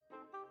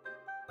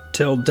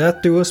Till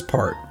Death Do Us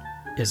Part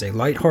is a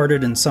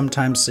lighthearted and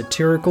sometimes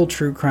satirical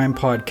true crime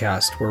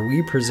podcast where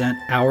we present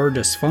our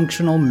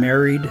dysfunctional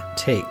married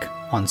take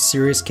on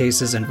serious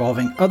cases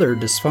involving other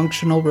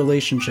dysfunctional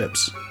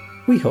relationships.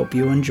 We hope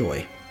you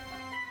enjoy.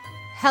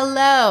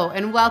 Hello,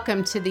 and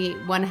welcome to the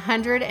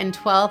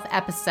 112th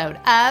episode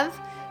of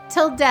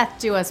Till Death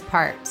Do Us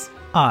Part.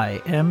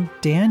 I am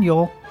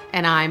Daniel.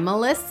 And I'm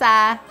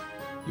Melissa.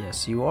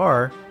 Yes, you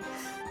are.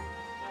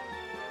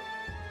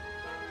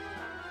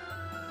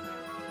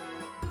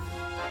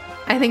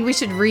 I think we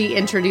should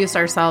reintroduce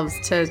ourselves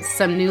to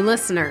some new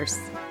listeners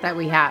that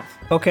we have.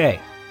 Okay.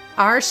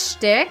 Our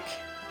shtick,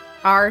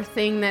 our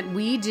thing that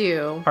we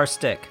do Our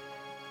stick.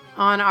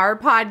 on our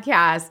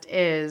podcast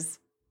is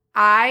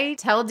I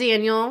tell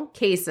Daniel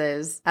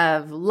cases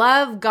of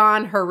love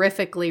gone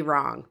horrifically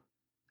wrong,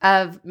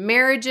 of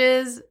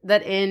marriages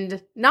that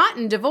end not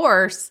in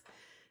divorce,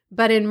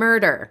 but in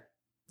murder.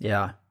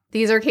 Yeah.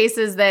 These are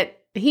cases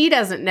that he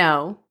doesn't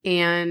know,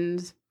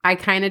 and I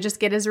kind of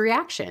just get his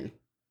reaction.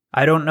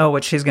 I don't know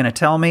what she's going to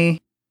tell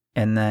me,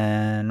 and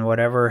then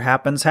whatever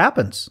happens,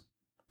 happens,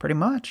 pretty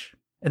much.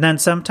 And then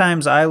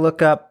sometimes I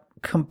look up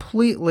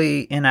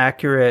completely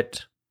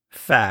inaccurate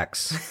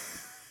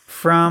facts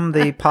from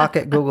the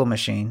pocket Google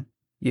machine,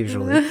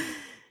 usually.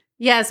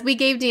 Yes, we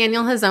gave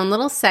Daniel his own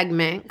little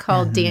segment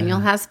called Daniel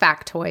Has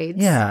Factoids.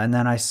 Yeah, and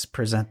then I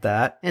present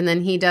that. And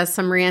then he does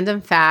some random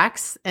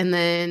facts, and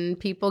then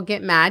people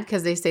get mad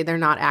because they say they're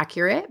not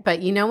accurate.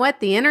 But you know what?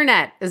 The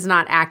internet is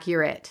not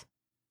accurate.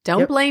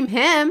 Don't blame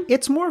him.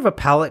 It's more of a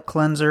palate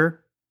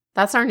cleanser.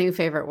 That's our new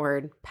favorite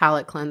word,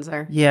 palate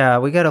cleanser. Yeah,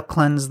 we got to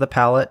cleanse the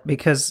palate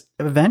because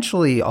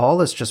eventually all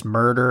this just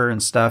murder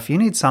and stuff. You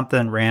need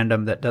something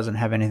random that doesn't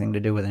have anything to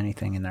do with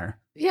anything in there.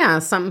 Yeah,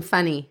 something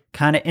funny.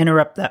 Kind of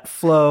interrupt that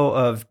flow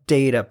of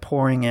data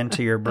pouring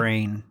into your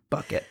brain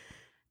bucket.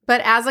 But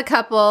as a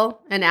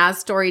couple and as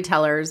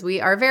storytellers, we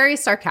are very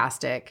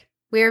sarcastic.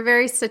 We are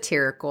very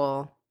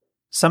satirical.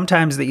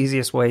 Sometimes the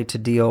easiest way to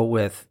deal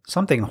with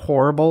something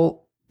horrible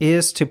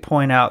is to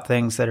point out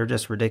things that are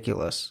just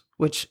ridiculous,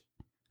 which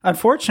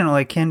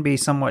unfortunately can be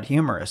somewhat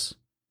humorous.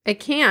 It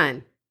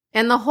can.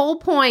 And the whole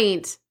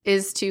point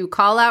is to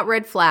call out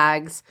red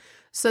flags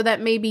so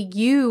that maybe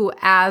you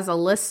as a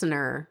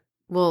listener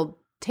will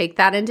take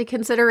that into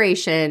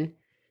consideration.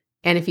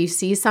 And if you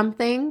see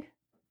something,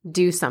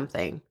 do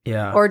something.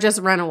 Yeah. Or just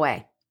run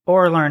away.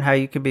 Or learn how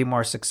you can be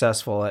more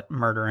successful at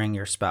murdering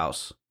your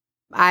spouse.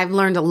 I've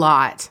learned a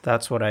lot.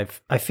 That's what I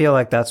feel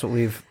like that's what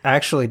we've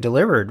actually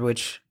delivered,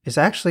 which is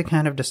actually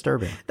kind of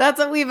disturbing. That's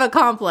what we've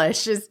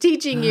accomplished, is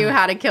teaching you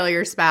how to kill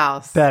your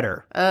spouse.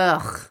 Better.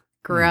 Ugh,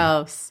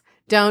 gross.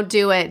 Don't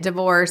do it.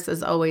 Divorce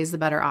is always the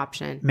better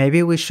option.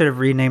 Maybe we should have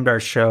renamed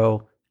our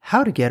show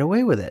How to Get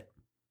Away with It.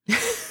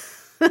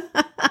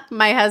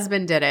 My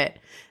husband did it.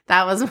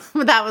 That was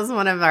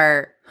one of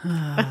our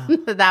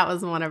that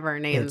was one of our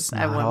names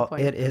at one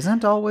point. It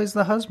isn't always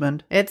the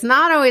husband. It's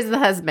not always the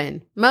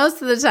husband.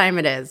 Most of the time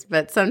it is,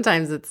 but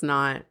sometimes it's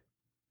not.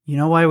 You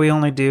know why we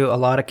only do a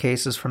lot of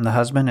cases from the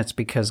husband? It's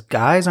because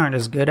guys aren't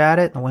as good at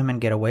it and women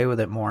get away with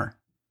it more.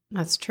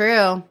 That's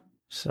true.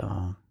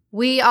 So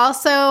we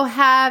also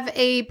have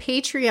a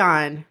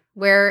Patreon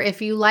where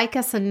if you like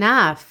us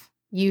enough,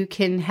 you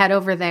can head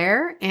over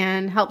there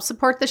and help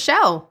support the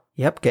show.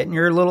 Yep, get in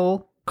your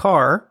little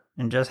car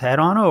and just head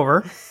on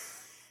over.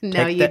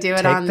 No, you do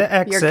it on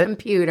your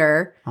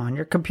computer. On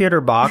your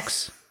computer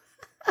box.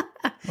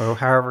 Or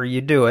however you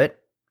do it.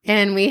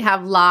 And we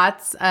have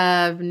lots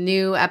of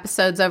new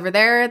episodes over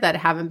there that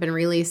haven't been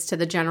released to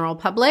the general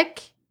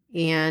public.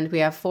 And we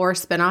have 4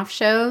 spinoff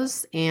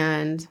shows.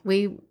 And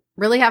we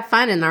really have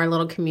fun in our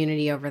little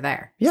community over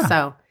there. Yeah.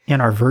 So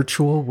in our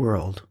virtual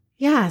world.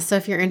 Yeah. So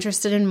if you're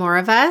interested in more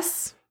of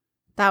us,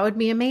 that would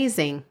be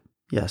amazing.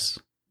 Yes.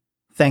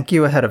 Thank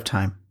you ahead of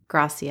time.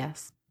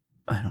 Gracias.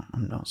 I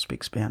don't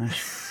speak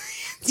Spanish.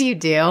 You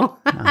do.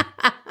 No.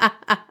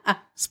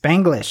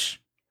 Spanglish.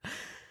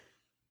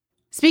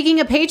 Speaking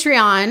of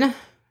Patreon,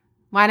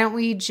 why don't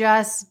we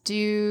just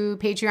do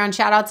Patreon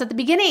shout outs at the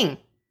beginning?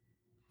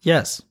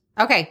 Yes.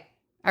 Okay.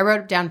 I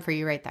wrote it down for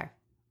you right there.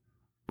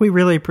 We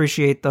really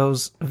appreciate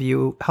those of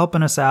you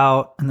helping us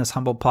out in this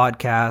humble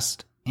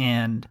podcast.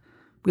 And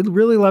we'd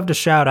really love to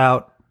shout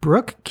out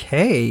Brooke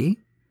K.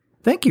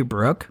 Thank you,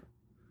 Brooke.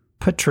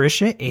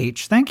 Patricia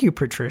H. Thank you,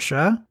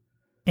 Patricia.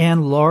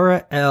 And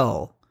Laura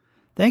L.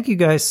 Thank you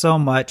guys so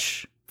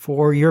much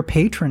for your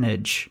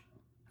patronage.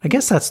 I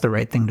guess that's the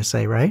right thing to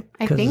say, right?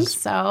 I think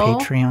so.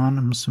 Patreon,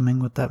 I'm assuming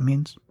what that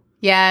means.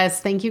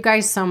 Yes, thank you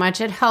guys so much.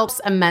 It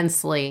helps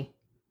immensely.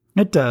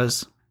 It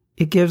does.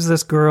 It gives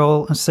this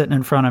girl sitting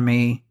in front of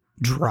me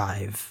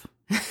drive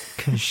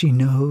because she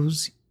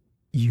knows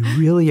you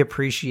really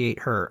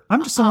appreciate her.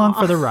 I'm just along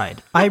for the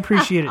ride. I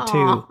appreciate it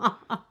too,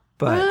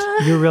 but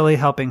you're really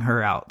helping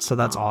her out. So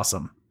that's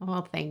awesome.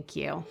 Well, thank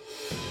you.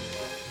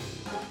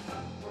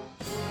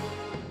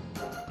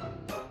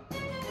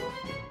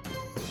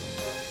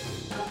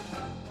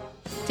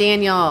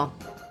 Daniel,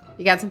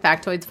 you got some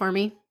factoids for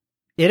me?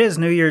 It is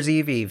New Year's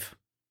Eve.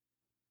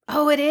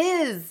 Oh, it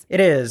is. It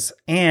is.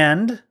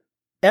 And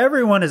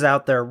Everyone is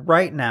out there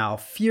right now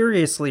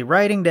furiously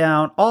writing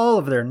down all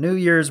of their New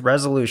Year's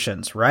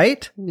resolutions,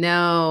 right?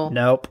 No.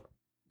 Nope.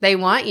 They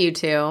want you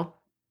to.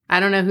 I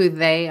don't know who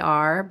they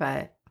are,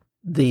 but...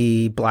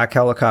 The black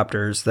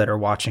helicopters that are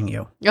watching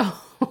you.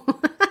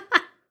 Oh.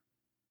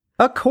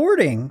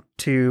 According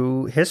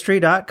to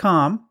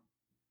History.com,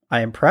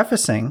 I am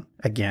prefacing,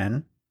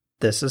 again,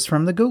 this is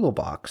from the Google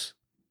box.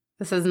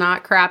 This is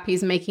not crap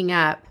he's making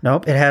up.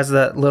 Nope, it has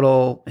that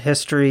little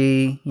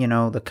history, I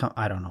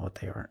don't know what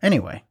they are.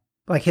 Anyway,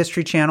 like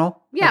History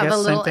Channel. Yeah, I guess, the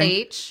little same thing.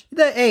 H.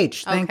 The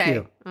H, thank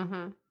you.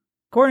 Mm-hmm.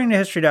 According to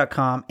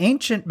History.com,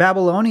 ancient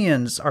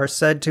Babylonians are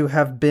said to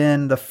have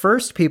been the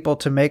first people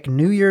to make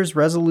New Year's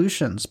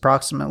resolutions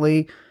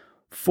approximately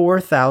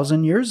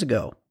 4,000 years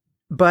ago.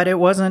 But it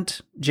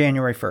wasn't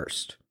January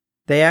 1st.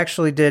 They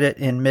actually did it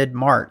in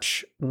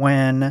mid-March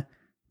when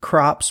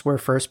crops were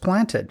first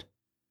planted.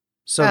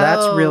 So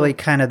that's really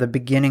kind of the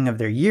beginning of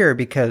their year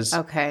because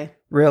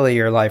really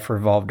your life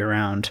revolved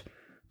around,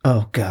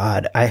 oh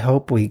God, I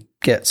hope we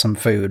get some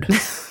food.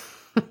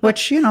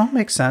 Which,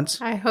 makes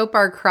sense. I hope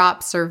our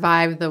crops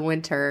survive the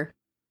winter.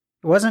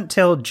 It wasn't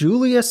till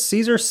Julius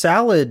Caesar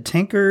Salad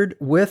tinkered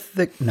with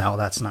no,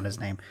 that's not his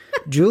name.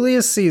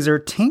 Julius Caesar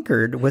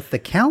tinkered with the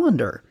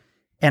calendar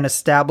and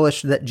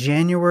established that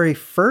January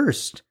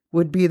 1st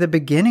would be the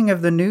beginning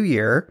of the new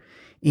year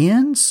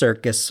in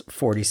circa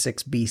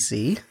 46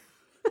 BC.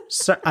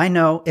 So, I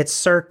know, it's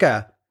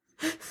circa.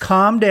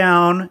 Calm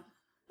down.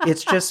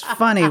 It's just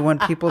funny when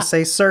people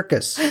say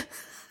circus.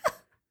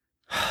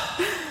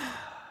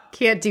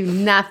 Can't do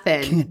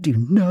nothing. Can't do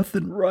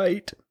nothing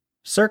right.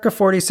 Circa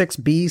 46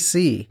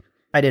 BC.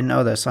 I didn't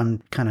know this.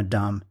 I'm kind of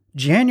dumb.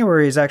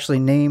 January is actually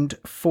named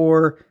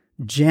for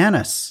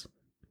Janus.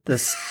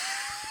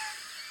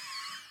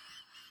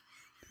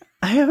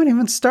 I haven't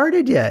even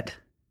started yet.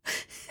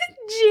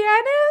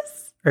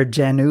 Janus? Or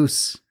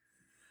Janus.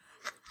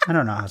 I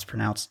don't know how it's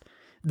pronounced.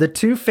 The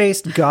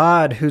two-faced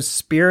god whose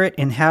spirit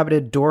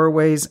inhabited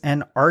doorways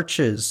and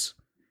arches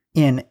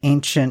in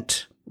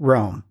ancient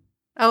Rome.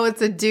 Oh,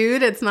 it's a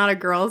dude? It's not a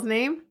girl's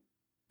name?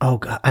 Oh,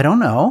 God. I don't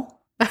know.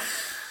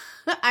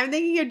 I'm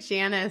thinking of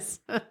Janice.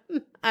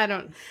 I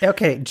don't...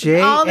 Okay,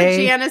 All the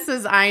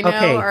Janices I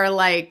know are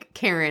like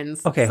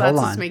Karens. Okay, so hold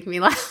that's on. just making me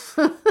laugh.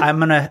 I'm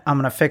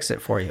gonna fix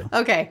it for you.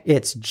 Okay.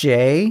 It's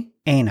J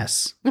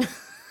Anus.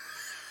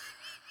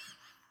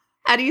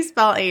 How do you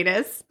spell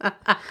anus?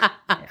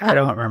 I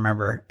don't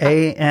remember.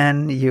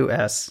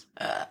 Anus.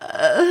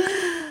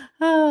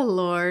 Oh,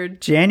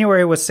 Lord.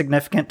 January was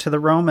significant to the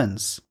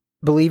Romans,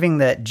 believing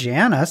that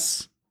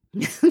Janus,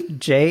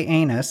 J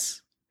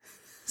Anus,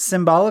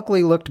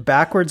 symbolically looked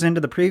backwards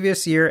into the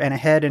previous year and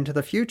ahead into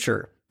the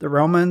future. The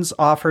Romans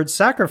offered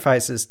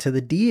sacrifices to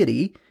the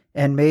deity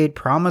and made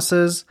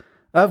promises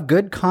of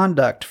good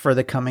conduct for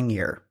the coming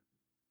year.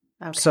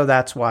 Okay. So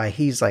that's why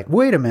he's like,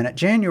 wait a minute,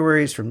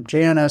 January's from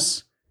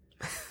Janus,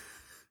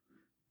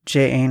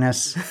 J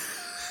Anus,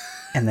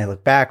 and they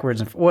look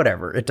backwards and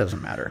whatever. It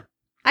doesn't matter.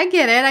 I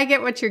get it. I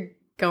get what you're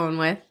going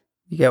with.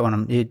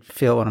 You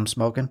feel what I'm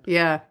smoking?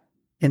 Yeah.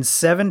 In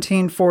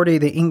 1740,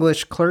 the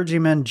English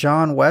clergyman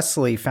John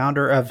Wesley,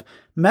 founder of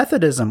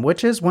Methodism,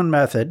 which is one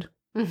method,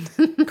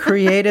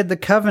 created the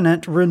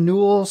Covenant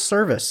Renewal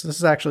Service. This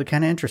is actually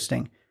kind of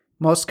interesting.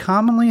 Most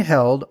commonly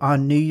held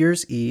on New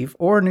Year's Eve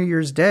or New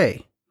Year's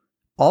Day,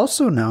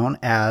 also known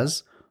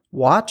as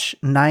Watch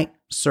Night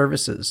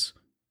Services.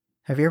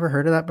 Have you ever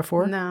heard of that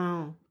before?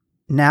 No.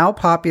 Now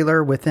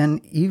popular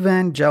within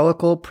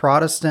evangelical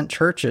Protestant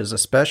churches,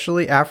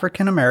 especially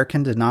African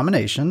American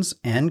denominations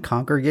and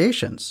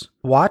congregations.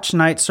 Watch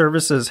night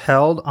services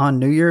held on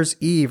New Year's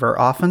Eve are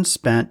often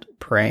spent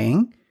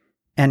praying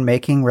and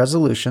making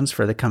resolutions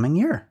for the coming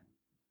year.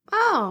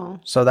 Oh.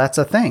 So that's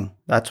a thing.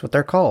 That's what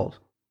they're called.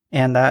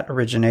 And that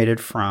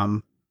originated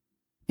from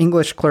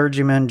English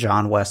clergyman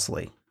John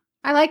Wesley.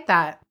 I like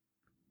that.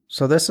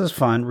 So this is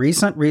fun.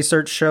 Recent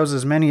research shows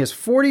as many as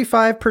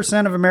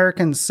 45% of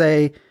Americans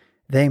say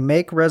they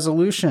make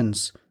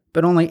resolutions,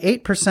 but only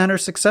 8% are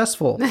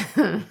successful.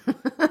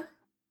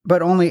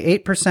 But only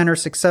 8% are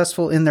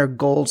successful in their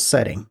goal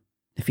setting.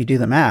 If you do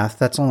the math,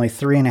 that's only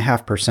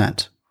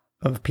 3.5%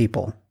 of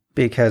people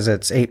because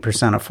it's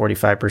 8% of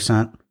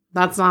 45%.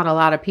 That's not a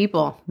lot of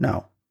people.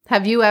 No.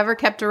 Have you ever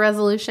kept a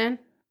resolution?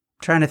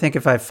 Trying to think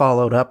if I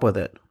followed up with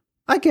it.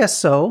 I guess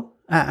so.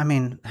 I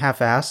mean,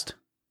 half-assed.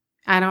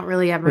 I don't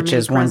really ever Which make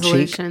is one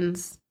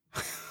resolutions.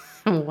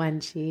 One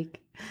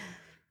cheek.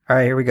 All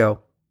right, here we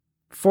go.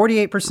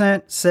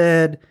 48%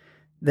 said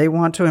they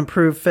want to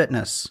improve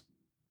fitness.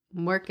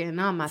 I'm working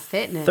on my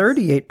fitness.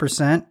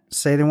 38%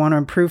 say they want to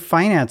improve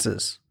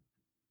finances.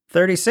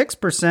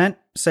 36%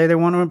 say they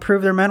want to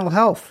improve their mental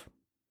health.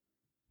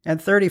 And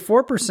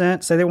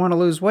 34% say they want to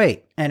lose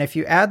weight. And if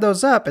you add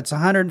those up, it's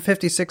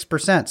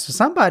 156%. So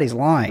somebody's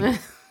lying.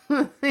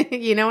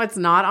 You know what's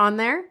not on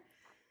there?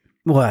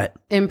 What?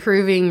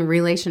 Improving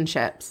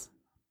relationships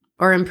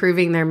or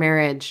improving their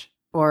marriage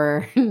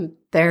or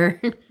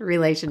their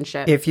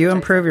relationship. If you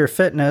improve your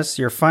fitness,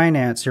 your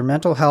finance, your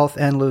mental health,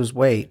 and lose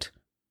weight,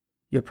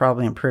 you'll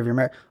probably improve your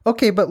marriage.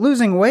 Okay, but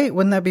losing weight,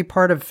 wouldn't that be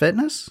part of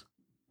fitness?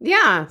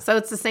 Yeah, so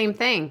it's the same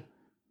thing.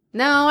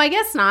 No, I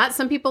guess not.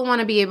 Some people want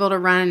to be able to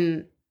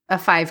run a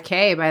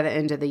 5K by the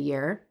end of the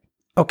year.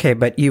 Okay,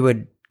 but you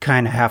would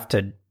kind of have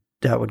to,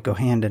 that would go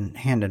hand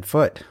in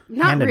foot.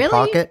 Not hand really. in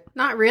pocket.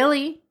 Not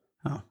really.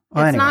 Oh,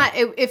 well, It's anyway. not,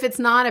 if it's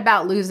not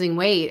about losing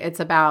weight, it's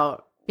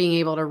about being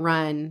able to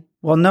run.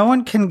 Well, no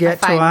one can get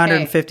to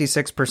 5K.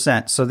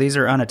 156%, so these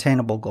are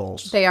unattainable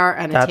goals. They are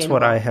unattainable. That's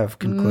what I have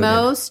concluded.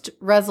 Most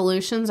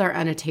resolutions are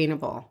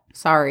unattainable.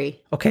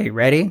 Sorry. Okay,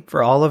 ready?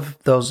 For all of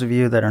those of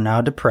you that are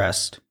now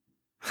depressed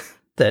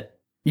that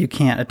you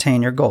can't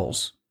attain your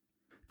goals.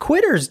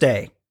 Quitter's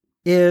Day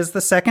is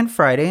the second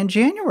Friday in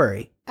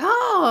January,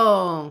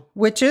 Oh.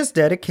 which is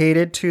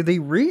dedicated to the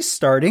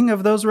restarting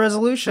of those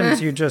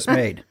resolutions you just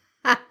made.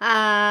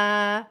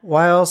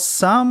 While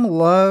some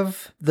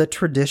love the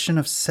tradition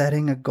of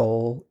setting a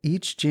goal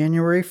each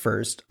January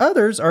 1st,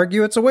 others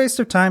argue it's a waste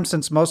of time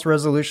since most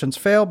resolutions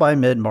fail by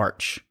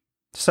mid-March.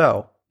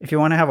 So, if you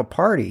want to have a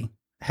party,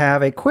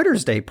 have a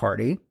Quitter's Day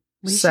party,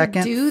 We should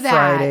second do that.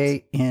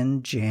 Friday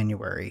in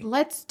January.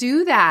 Let's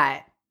do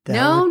that. That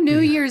No would New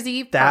be- Year's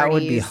Eve That parties.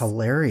 would be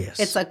hilarious.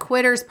 It's a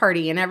quitters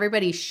party, and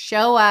everybody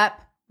show up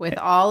with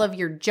all of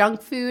your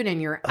junk food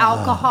and your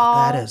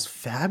alcohol. That is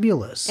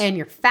fabulous. And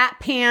your fat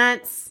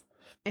pants,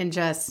 and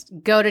just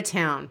go to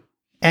town.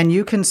 And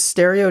you can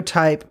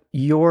stereotype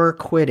your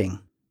quitting,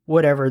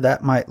 whatever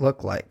that might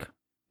look like.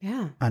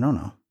 Yeah. I don't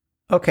know.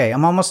 Okay,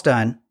 I'm almost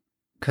done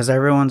because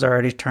everyone's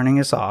already turning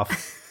us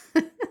off.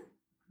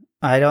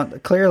 I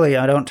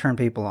don't turn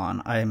people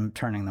on. I'm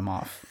turning them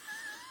off.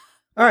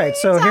 All right,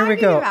 so here we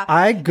go.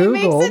 I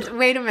Googled.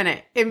 Wait a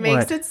minute. It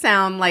makes What? it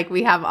sound like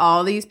we have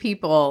all these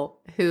people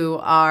who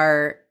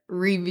are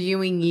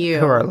reviewing you.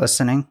 Who are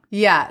listening?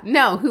 Yeah.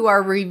 No, who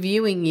are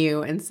reviewing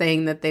you and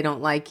saying that they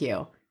don't like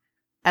you.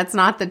 That's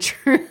not the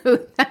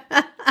truth.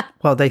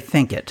 Well, they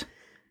think it.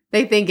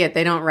 They think it.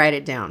 They don't write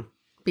it down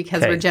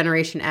because Okay. we're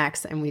Generation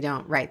X and we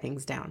don't write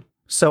things down.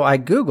 So I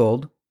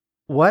Googled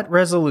what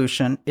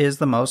resolution is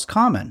the most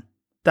common.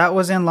 That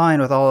was in line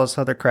with all this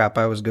other crap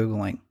I was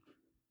Googling.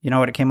 You know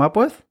what it came up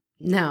with?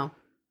 No.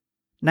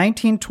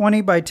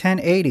 1920 by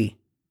 1080,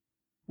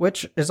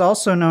 which is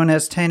also known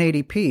as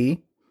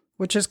 1080p,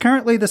 which is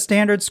currently the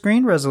standard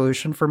screen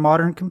resolution for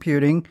modern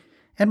computing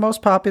and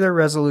most popular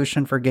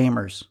resolution for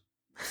gamers.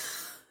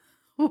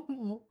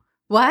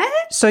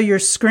 What? So your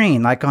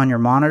screen, like on your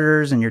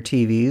monitors and your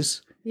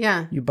TVs,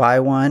 Yeah. you buy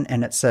one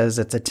and it says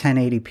it's a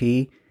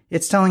 1080p.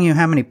 It's telling you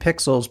how many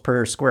pixels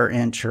per square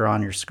inch are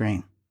on your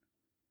screen.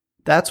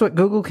 That's what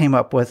Google came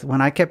up with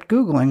when I kept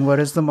Googling what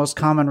is the most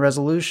common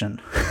resolution.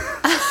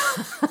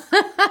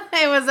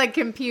 It was a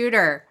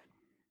computer.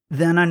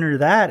 Then under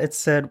that, it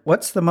said,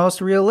 what's the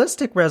most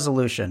realistic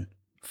resolution?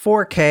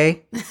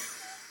 4K,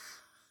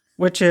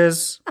 which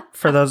is,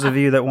 for those of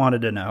you that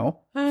wanted to know,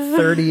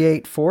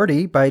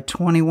 3840 by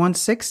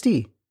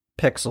 2160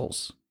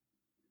 pixels.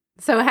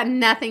 So it had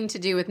nothing to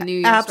do with New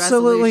Year's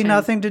Absolutely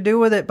nothing to do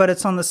with it, but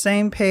it's on the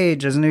same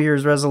page as New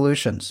Year's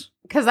resolutions.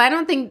 Because I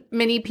don't think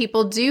many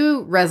people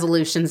do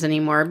resolutions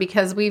anymore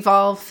because we've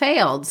all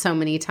failed so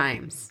many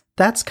times.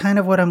 That's kind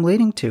of what I'm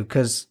leading to,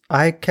 because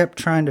I kept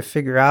trying to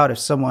figure out if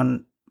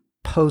someone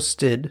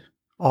posted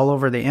all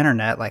over the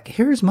internet, like,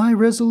 here's my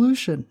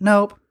resolution.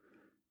 Nope,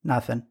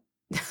 nothing.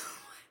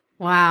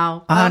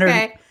 Wow. 100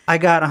 Okay. I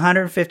got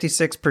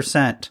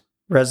 156%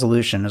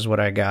 resolution is what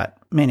I got,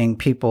 meaning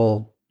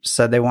people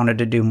said they wanted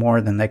to do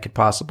more than they could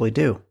possibly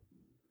do,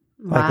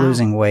 like Wow.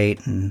 losing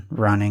weight and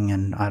running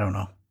and I don't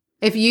know.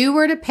 If you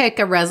were to pick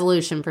a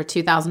resolution for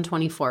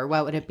 2024,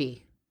 what would it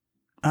be?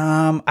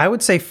 I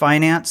would say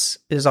finance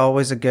is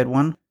always a good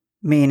one,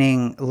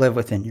 meaning live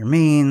within your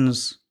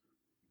means,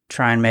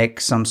 try and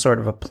make some sort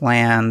of a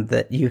plan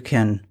that you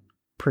can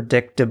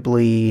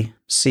predictably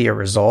see a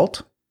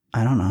result.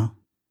 I don't know.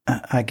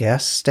 I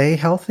guess stay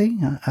healthy.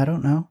 I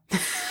don't know.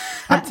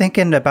 I'm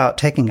thinking about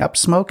taking up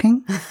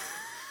smoking.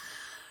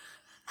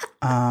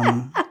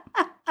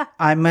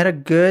 I'm at a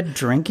good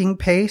drinking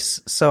pace,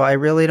 so I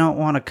really don't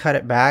want to cut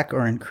it back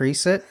or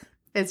increase it.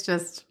 It's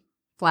just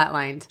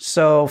flatlined.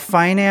 So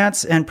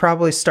finance and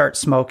probably start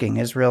smoking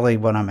is really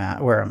what I'm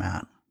at, where I'm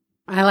at.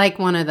 I like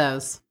one of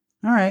those.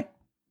 All right.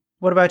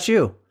 What about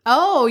you?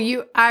 Oh,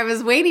 I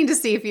was waiting to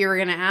see if you were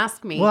going to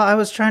ask me. Well, I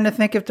was trying to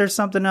think if there's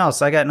something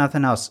else. I got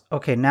nothing else.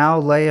 Okay, now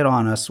lay it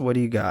on us. What do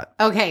you got?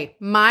 Okay,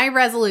 my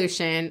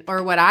resolution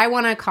or what I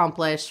want to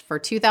accomplish for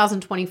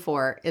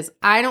 2024 is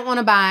I don't want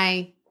to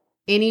buy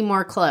any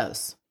more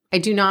clothes. I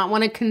do not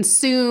want to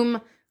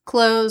consume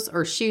clothes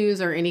or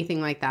shoes or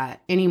anything like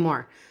that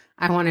anymore.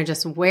 I want to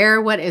just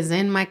wear what is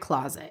in my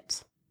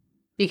closet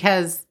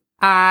because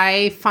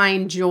I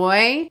find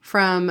joy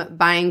from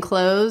buying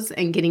clothes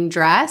and getting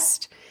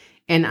dressed,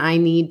 and I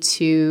need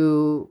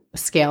to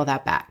scale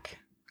that back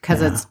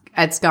because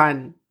it's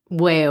gone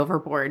way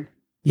overboard.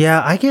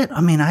 Yeah, I get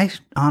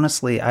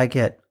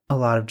a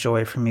lot of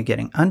joy from you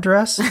getting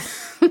undressed.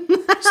 So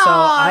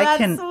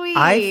that's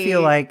I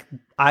feel like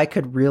I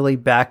could really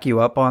back you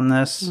up on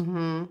this.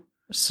 Mm-hmm.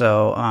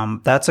 So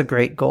that's a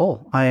great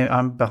goal.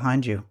 I'm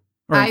behind you.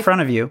 Or in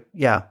front of you.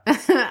 Yeah.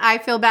 I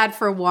feel bad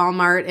for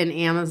Walmart and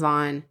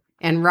Amazon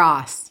and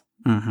Ross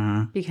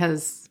Mm-hmm.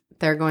 because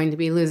they're going to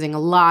be losing a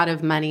lot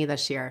of money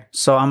this year.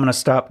 So I'm going to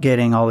stop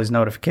getting all these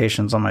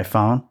notifications on my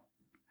phone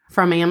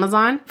From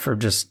Amazon? for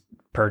just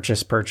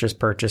purchase.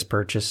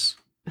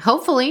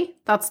 Hopefully.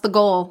 That's the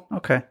goal.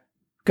 Okay.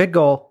 Good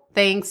goal.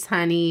 Thanks,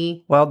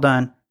 honey. Well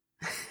done.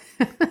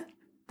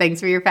 Thanks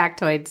for your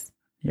factoids.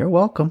 You're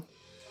welcome.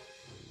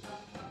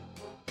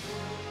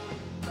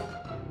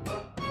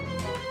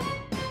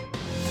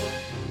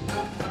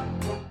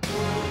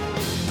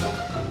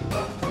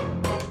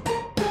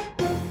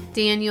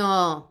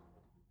 Daniel,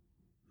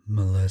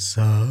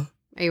 Melissa.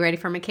 are you ready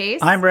for my case?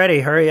 I'm ready.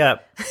 Hurry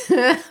up.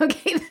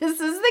 Okay, this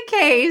is the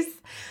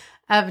case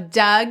of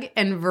Doug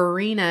and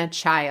Verina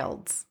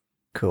Childs.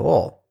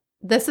 Cool.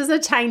 This is a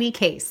tiny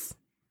case.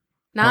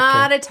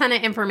 Not a ton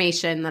of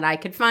information that I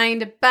could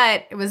find,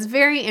 but it was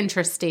very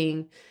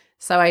interesting,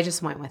 so I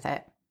just went with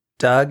it.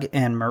 Doug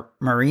and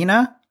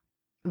Marina?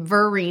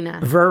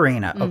 Verina.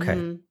 Okay.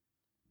 Mhm.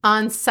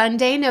 On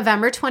Sunday,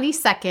 November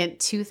 22nd,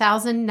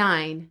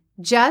 2009,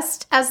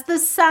 just as the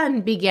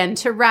sun began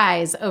to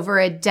rise over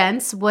a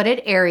dense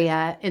wooded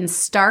area in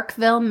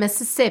Starkville,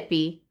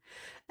 Mississippi,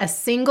 a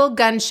single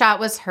gunshot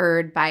was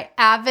heard by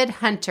avid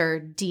hunter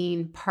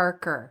Dean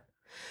Parker,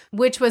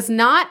 which was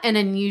not an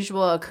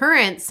unusual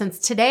occurrence since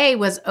today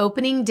was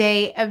opening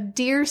day of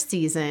deer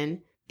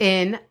season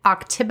in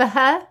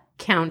Oktibbeha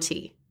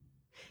County.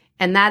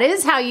 And that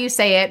is how you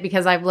say it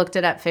because I've looked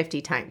it up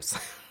 50 times.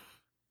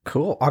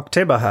 Cool.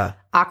 Oktibbeha.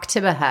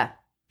 Oktibbeha.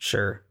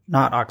 Sure.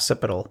 Not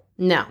occipital.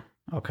 No.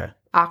 Okay.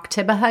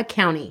 Oktibbeha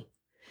County,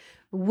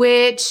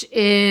 which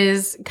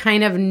is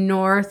kind of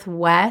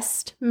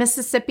northwest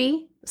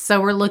Mississippi. So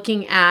we're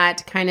looking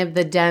at kind of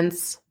the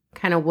dense,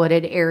 kind of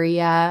wooded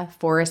area,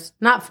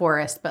 not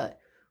forest, but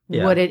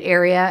wooded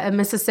area of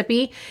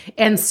Mississippi.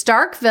 And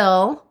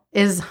Starkville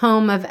is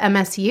home of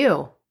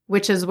MSU,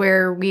 which is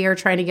where we are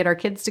trying to get our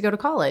kids to go to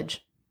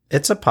college.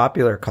 It's a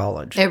popular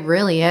college. It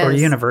really is. Or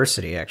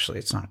university, actually.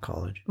 It's not a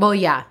college. Well,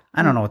 yeah.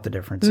 I don't know what the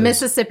difference is.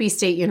 Mississippi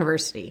State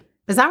University.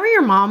 Is that where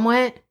your mom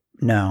went?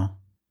 No.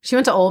 She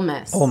went to Ole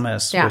Miss. Ole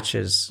Miss, Yeah.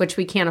 which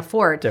we can't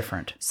afford.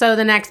 different. So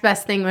the next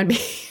best thing would be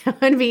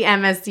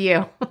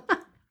MSU.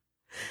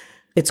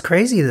 It's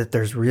crazy that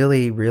there's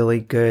really, really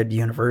good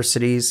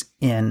universities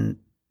in,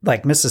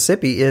 like,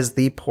 Mississippi is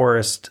the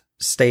poorest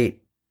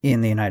state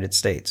in the United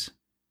States.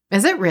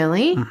 Is it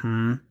really?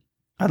 Mm-hmm.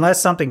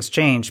 Unless something's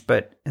changed,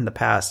 but in the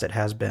past it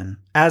has been,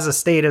 as a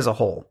state as a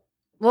whole.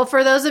 Well,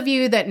 for those of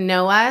you that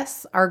know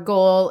us, our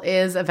goal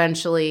is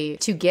eventually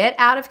to get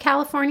out of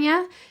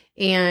California,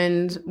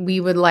 and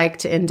we would like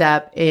to end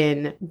up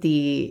in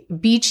the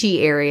beachy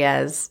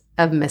areas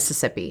of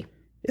Mississippi.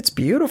 It's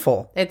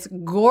beautiful. It's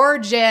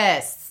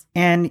gorgeous.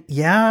 And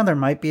yeah, there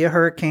might be a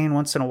hurricane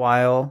once in a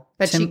while.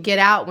 But you get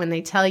out when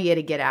they tell you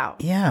to get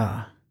out.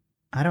 Yeah.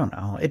 I don't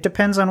know. It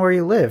depends on where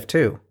you live,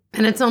 too.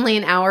 And it's only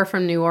an hour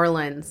from New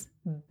Orleans.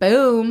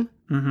 Boom.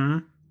 Mm-hmm.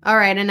 All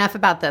right, enough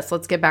about this.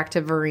 Let's get back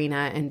to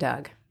Verina and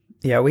Doug.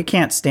 Yeah, we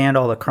can't stand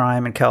all the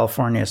crime in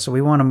California, so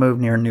we want to move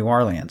near New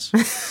Orleans.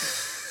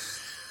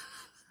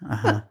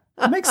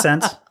 That makes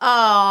sense.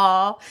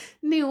 Oh,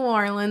 New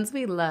Orleans,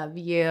 we love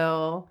you.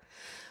 All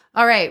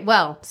right,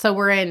 well, so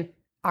we're in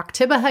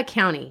Oktibbeha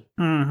County.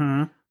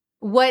 Mm-hmm.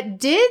 What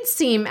did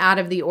seem out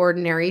of the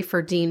ordinary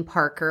for Dean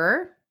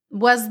Parker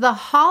was the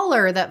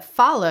holler that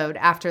followed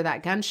after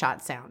that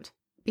gunshot sound,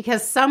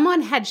 because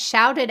someone had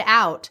shouted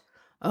out,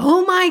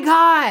 "Oh my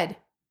God,"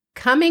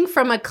 coming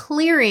from a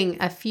clearing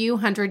a few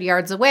hundred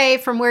yards away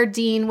from where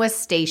Dean was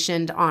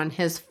stationed on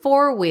his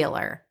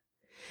four-wheeler.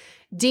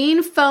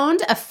 Dean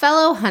phoned a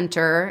fellow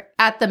hunter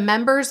at the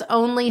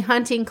members-only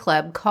hunting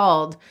club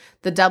called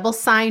the Double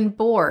Sign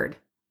Board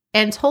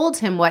and told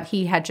him what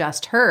he had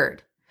just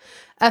heard.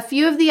 A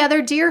few of the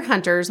other deer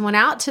hunters went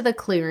out to the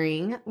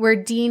clearing where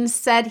Dean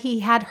said he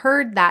had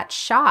heard that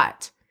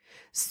shot.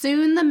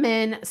 Soon the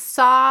men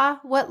saw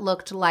what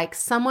looked like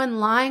someone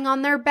lying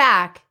on their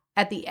back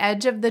at the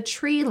edge of the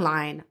tree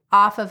line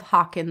off of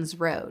Hawkins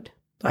Road.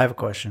 I have a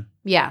question.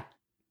 Yeah.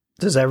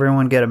 Does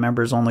everyone get a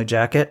members-only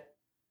jacket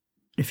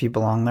if you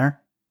belong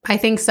there? I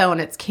think so, and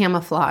it's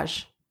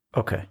camouflage.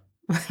 Okay.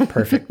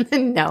 Perfect.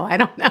 No, I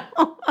don't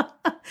know.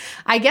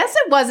 I guess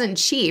it wasn't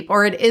cheap,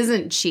 or it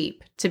isn't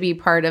cheap to be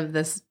part of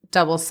this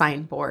Double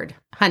Sign Board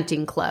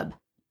hunting club.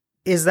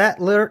 Is that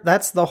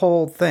that's the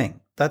whole thing?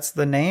 That's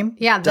the name?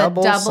 Yeah, the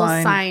double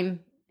sign.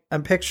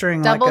 I'm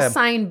picturing Double like a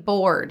Sign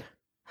Board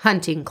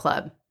hunting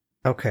club.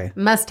 Okay.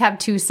 Must have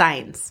two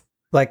signs.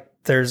 Like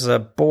there's a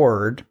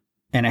board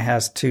and it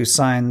has two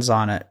signs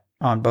on it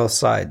on both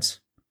sides.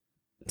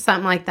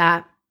 Something like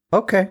that.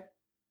 Okay.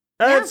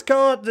 Let's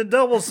call it the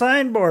double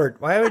sign board.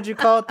 Why would you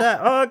call it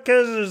that? Oh,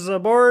 because there's a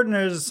board and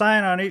there's a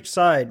sign on each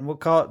side. We'll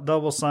call it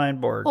double sign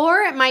board.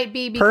 Or it might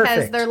be because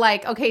Perfect. they're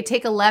like, okay,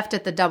 take a left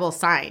at the double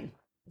sign.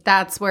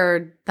 That's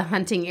where the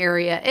hunting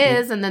area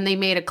is. And then they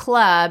made a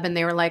club and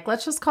they were like,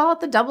 let's just call it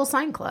the Double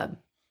Sign Club.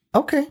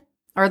 Okay.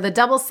 Or the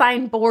Double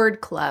Sign Board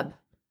Club.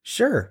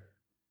 Sure.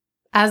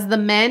 As the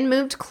men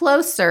moved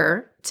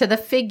closer, to the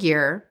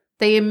figure,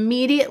 they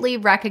immediately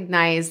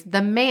recognized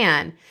the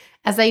man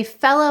as a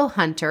fellow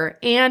hunter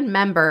and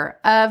member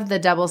of the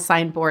Double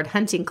Signboard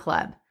Hunting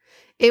Club.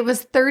 It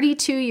was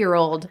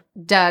 32-year-old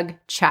Doug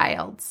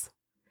Childs.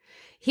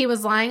 He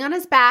was lying on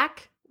his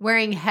back,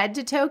 wearing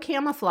head-to-toe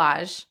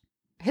camouflage.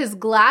 His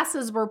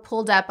glasses were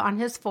pulled up on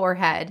his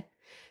forehead.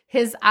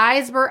 His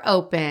eyes were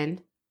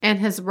open, and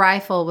his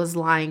rifle was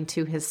lying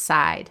to his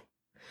side.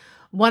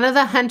 One of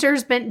the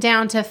hunters bent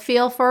down to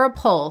feel for a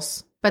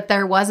pulse, but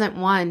there wasn't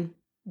one.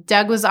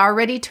 Doug was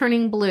already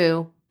turning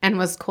blue and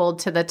was cold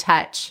to the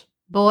touch.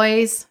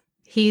 "Boys,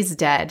 he's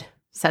dead,"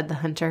 said the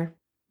hunter.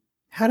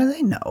 How do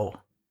they know?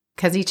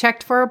 "'Cause he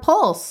checked for a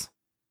pulse."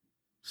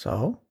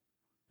 So,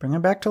 bring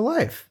him back to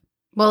life.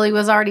 Well, he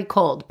was already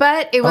cold,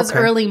 but it was Okay.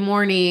 early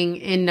morning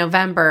in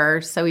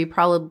November, so he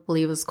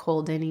probably was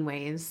cold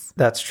anyways.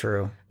 That's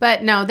true.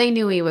 But no, they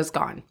knew he was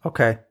gone.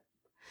 Okay.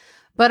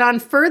 But on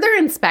further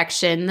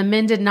inspection, the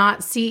men did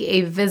not see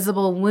a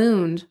visible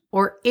wound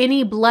or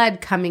any blood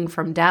coming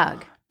from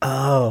Doug.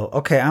 Oh,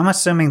 okay. I'm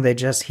assuming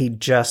he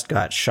just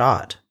got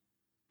shot.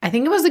 I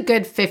think it was a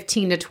good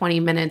 15 to 20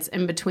 minutes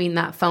in between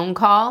that phone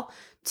call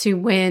to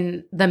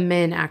when the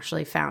men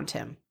actually found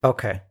him.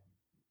 Okay.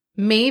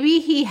 Maybe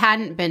he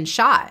hadn't been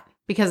shot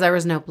because there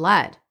was no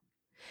blood.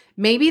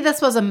 Maybe this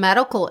was a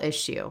medical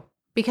issue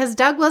because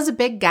Doug was a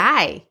big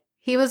guy.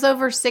 He was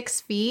over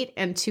 6 feet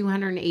and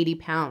 280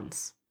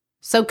 pounds.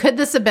 So could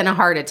this have been a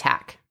heart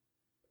attack?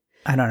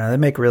 I don't know. They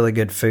make really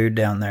good food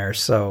down there,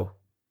 so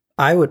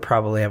I would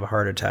probably have a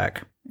heart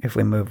attack if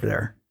we moved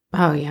there.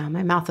 Oh, yeah.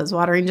 My mouth is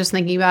watering just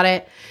thinking about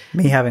it.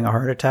 Me having a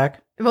heart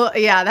attack? Well,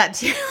 yeah, that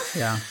too.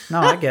 Yeah. No,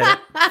 I get it.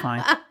 It's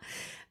fine.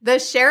 The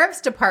sheriff's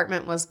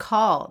department was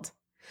called.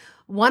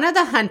 One of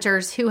the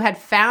hunters who had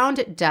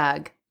found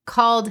Doug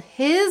called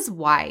his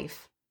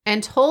wife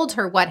and told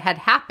her what had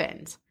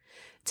happened,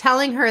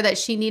 telling her that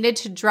she needed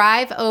to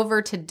drive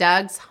over to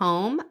Doug's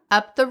home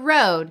up the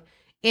road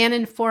and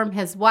inform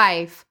his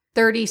wife,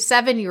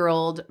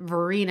 37-year-old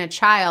Verina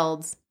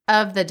Childs,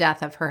 of the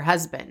death of her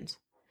husband.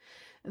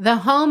 The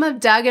home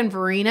of Doug and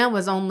Verina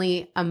was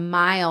only a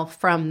mile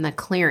from the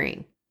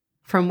clearing,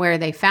 from where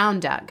they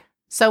found Doug.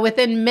 So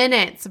within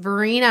minutes,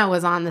 Verina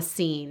was on the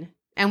scene.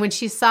 And when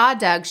she saw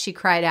Doug, she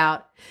cried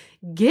out,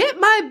 "Get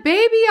my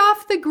baby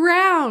off the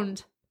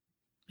ground."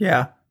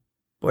 Yeah.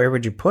 Where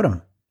would you put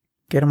him?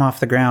 Get him off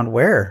the ground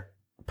where?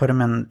 Put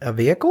him in a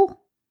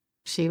vehicle?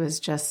 She was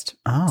just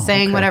okay.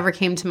 saying whatever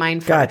came to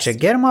mind first. Gotcha.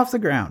 Get him off the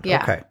ground.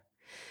 Yeah. Okay.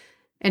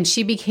 And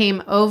she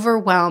became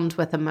overwhelmed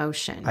with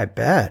emotion. I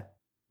bet.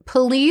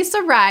 Police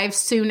arrived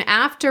soon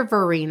after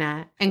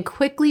Verina and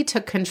quickly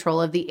took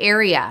control of the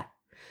area.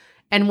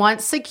 And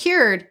once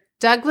secured,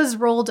 Doug was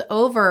rolled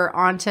over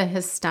onto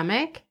his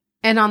stomach,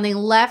 and on the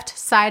left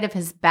side of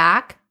his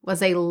back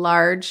was a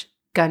large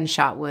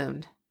gunshot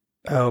wound.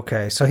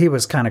 Okay. So he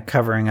was kind of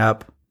covering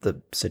up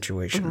the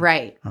situation.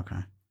 Right. Okay.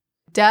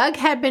 Doug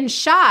had been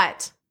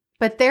shot,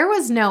 but there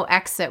was no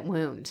exit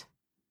wound.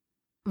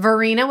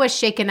 Verina was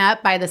shaken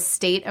up by the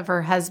state of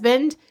her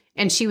husband,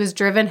 and she was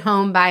driven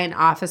home by an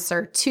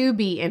officer to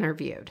be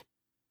interviewed.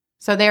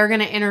 So they were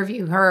going to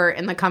interview her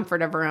in the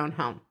comfort of her own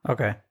home.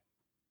 Okay.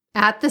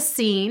 At the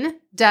scene,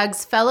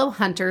 Doug's fellow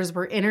hunters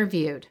were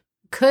interviewed.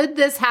 Could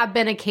this have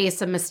been a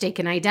case of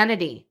mistaken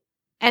identity?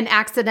 An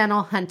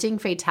accidental hunting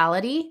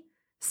fatality?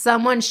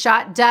 Someone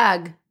shot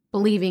Doug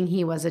believing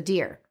he was a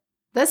deer.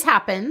 This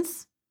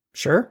happens.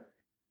 Sure.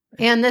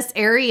 And this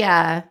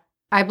area,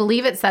 I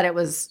believe it said it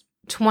was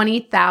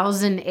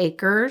 20,000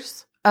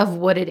 acres of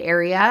wooded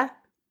area,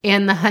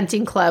 and the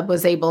hunting club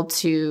was able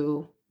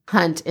to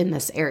hunt in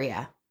this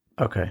area.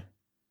 Okay.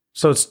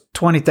 So it's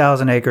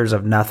 20,000 acres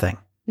of nothing.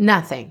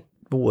 Nothing.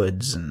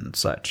 Woods and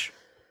such.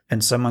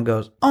 And someone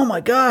goes, "Oh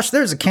my gosh,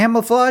 there's a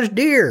camouflaged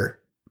deer."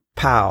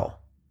 Pow.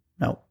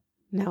 No.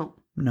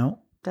 No.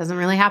 Doesn't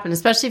really happen,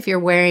 especially if you're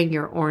wearing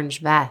your orange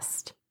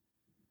vest,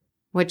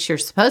 which you're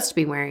supposed to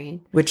be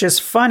wearing. Which is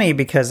funny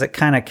because it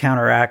kind of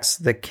counteracts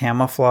the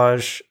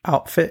camouflage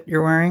outfit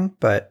you're wearing,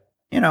 but,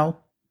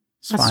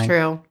 it's That's fine.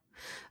 true.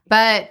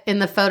 But in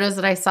the photos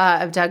that I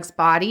saw of Doug's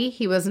body,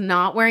 he was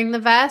not wearing the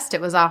vest. It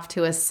was off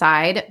to his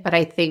side, but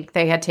I think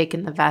they had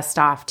taken the vest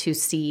off to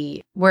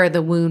see where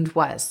the wound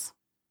was.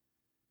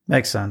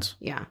 Makes sense.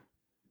 Yeah.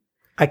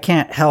 I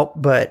can't help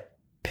but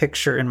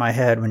picture in my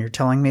head when you're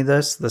telling me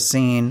this, the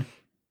scene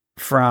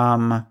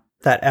from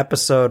that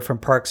episode from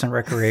Parks and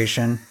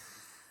Recreation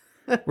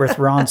with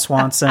Ron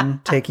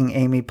Swanson taking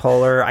Amy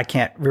Poehler.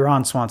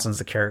 Ron Swanson's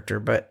the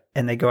character,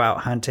 and they go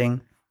out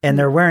hunting and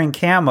they're wearing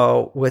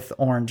camo with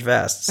orange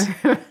vests.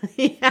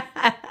 Yes.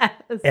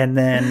 And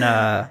then,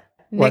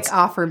 Nick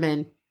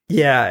Offerman.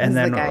 Yeah. And is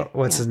then the guy.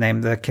 what's his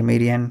name? The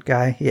comedian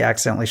guy. He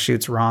accidentally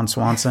shoots Ron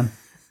Swanson.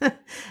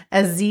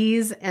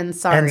 Aziz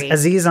Ansari. And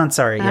Aziz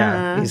Ansari.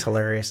 Yeah. Uh-huh. He's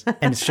hilarious.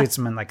 And shoots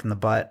him in the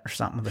butt or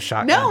something with a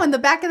shotgun. No, in the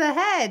back of the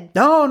head.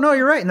 No,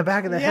 you're right. In the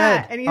back of the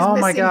head. And he's oh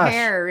my missing gosh.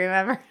 hair,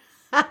 remember?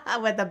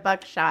 With a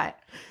buckshot.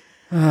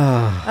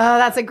 Oh,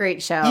 that's a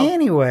great show.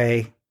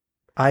 Anyway,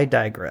 I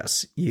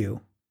digress. You.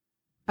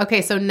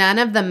 Okay, so none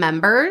of the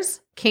members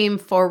came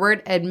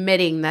forward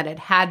admitting that it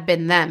had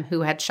been them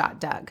who had shot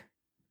Doug.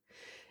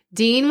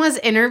 Dean was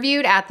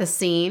interviewed at the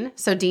scene,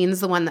 so Dean's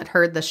the one that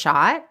heard the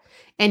shot,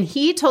 and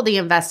he told the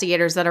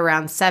investigators that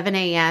around 7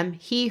 a.m.,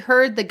 he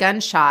heard the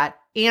gunshot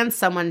and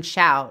someone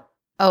shout,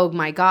 "Oh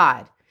my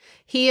God."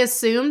 He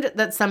assumed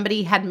that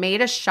somebody had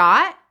made a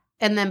shot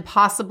and then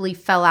possibly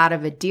fell out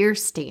of a deer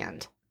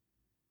stand.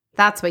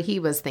 That's what he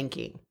was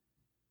thinking.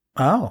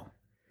 Oh,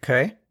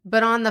 okay.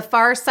 But on the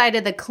far side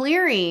of the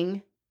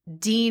clearing,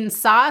 Dean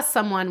saw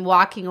someone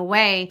walking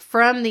away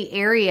from the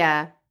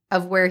area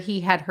of where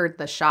he had heard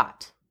the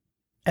shot.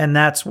 And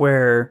that's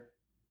where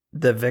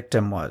the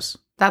victim was.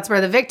 That's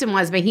where the victim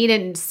was, but he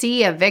didn't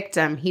see a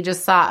victim. He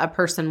just saw a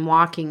person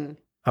walking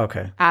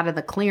out of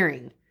the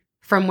clearing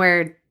from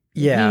where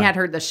he had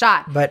heard the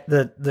shot. But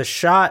the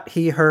shot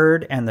he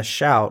heard and the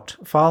shout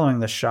following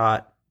the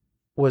shot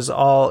was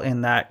all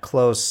in that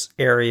close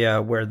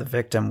area where the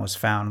victim was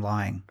found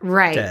lying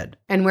dead.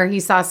 And where he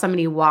saw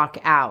somebody walk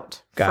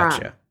out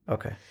Gotcha. from.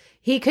 Okay.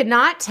 He could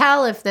not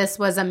tell if this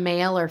was a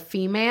male or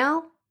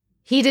female.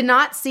 He did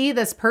not see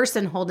this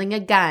person holding a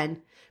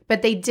gun,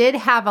 but they did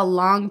have a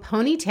long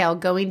ponytail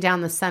going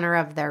down the center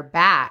of their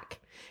back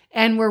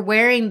and were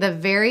wearing the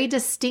very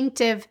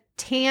distinctive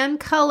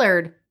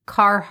tan-colored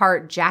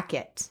Carhartt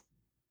jacket.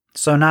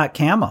 So not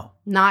camo.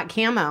 Not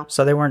camo.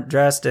 So they weren't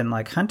dressed in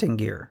like hunting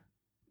gear.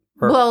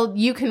 Well,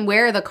 you can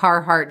wear the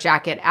Carhartt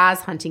jacket as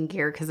hunting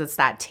gear because it's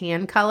that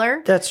tan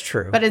color. That's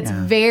true. But it's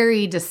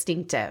very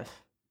distinctive.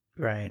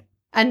 Right.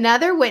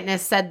 Another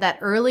witness said that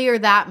earlier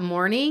that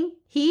morning,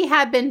 he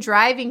had been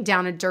driving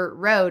down a dirt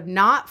road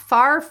not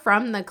far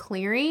from the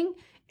clearing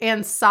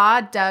and saw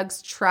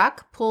Doug's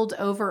truck pulled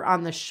over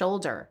on the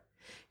shoulder.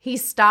 He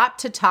stopped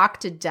to talk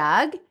to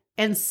Doug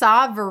and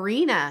saw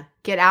Verina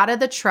get out of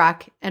the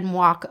truck and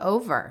walk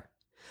over.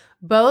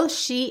 Both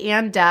she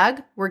and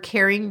Doug were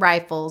carrying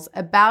rifles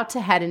about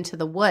to head into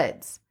the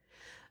woods.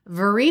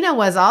 Verina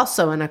was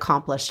also an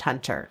accomplished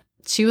hunter.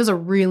 She was a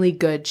really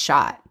good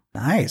shot.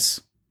 Nice.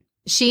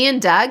 She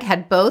and Doug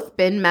had both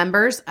been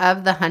members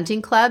of the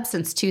hunting club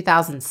since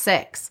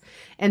 2006,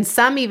 and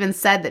some even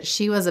said that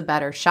she was a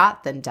better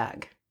shot than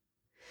Doug.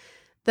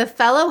 The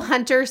fellow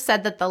hunter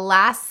said that the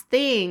last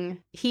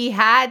thing he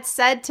had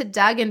said to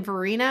Doug and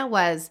Verina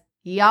was,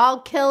 "Y'all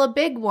kill a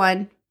big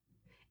one."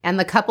 And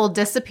the couple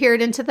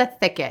disappeared into the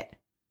thicket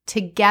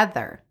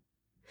together.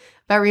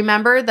 But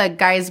remember, the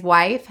guy's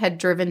wife had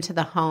driven to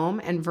the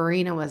home and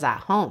Verina was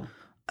at home.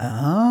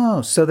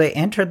 Oh, so they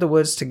entered the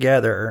woods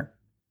together.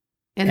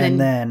 And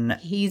then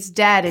he's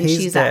dead and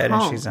she's at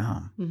home. And she's at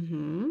home.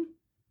 Mm-hmm.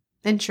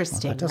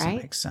 Interesting, well, that doesn't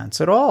right? make sense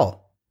at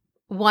all.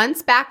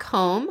 Once back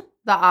home,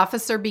 the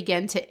officer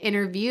began to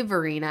interview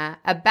Verina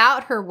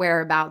about her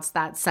whereabouts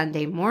that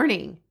Sunday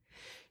morning.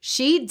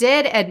 She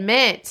did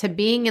admit to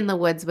being in the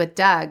woods with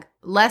Doug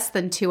less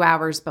than 2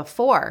 hours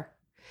before.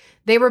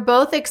 They were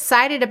both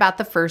excited about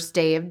the first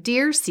day of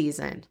deer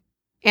season.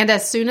 And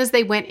as soon as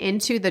they went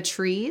into the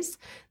trees,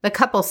 the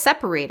couple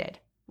separated.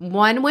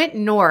 One went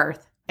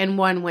north and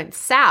one went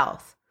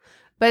south.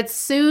 But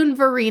soon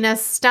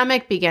Verina's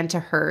stomach began to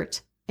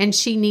hurt and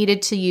she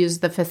needed to use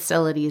the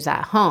facilities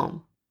at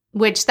home,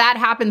 which that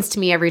happens to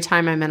me every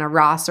time I'm in a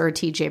Ross or a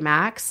TJ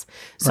Maxx.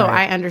 So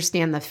Right. I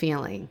understand the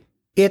feeling.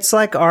 It's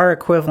like our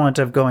equivalent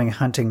of going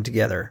hunting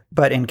together,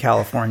 but in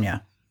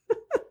California.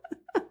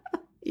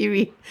 You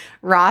mean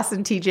Ross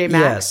and TJ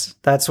Maxx? Yes,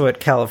 that's what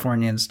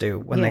Californians do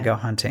when they go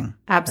hunting.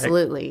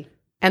 Absolutely.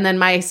 And then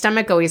my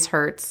stomach always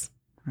hurts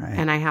Right.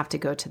 and I have to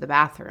go to the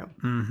bathroom.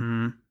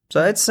 Mm-hmm.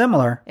 So it's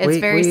similar. It's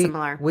very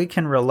similar. We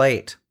can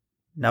relate.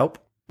 Nope.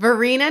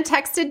 Verina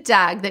texted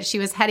Doug that she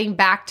was heading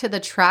back to the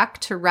truck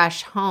to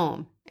rush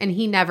home, and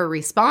he never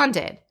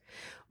responded.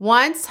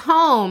 Once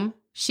home,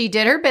 she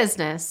did her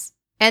business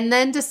and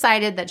then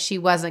decided that she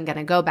wasn't going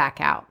to go back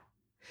out.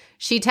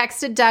 She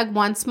texted Doug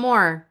once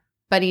more,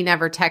 but he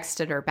never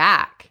texted her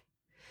back.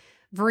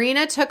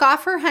 Verina took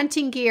off her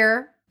hunting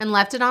gear and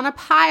left it on a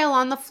pile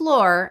on the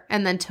floor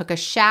and then took a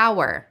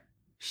shower.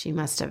 She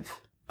must have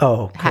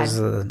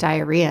had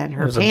diarrhea in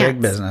her pants. It was a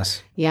big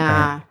business.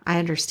 Yeah, Right. I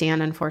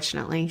understand,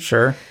 unfortunately.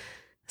 Sure.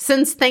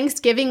 Since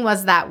Thanksgiving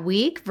was that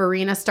week,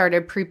 Verina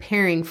started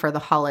preparing for the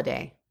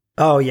holiday.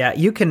 Oh, yeah.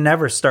 You can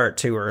never start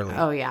too early.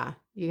 Oh, yeah.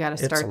 You got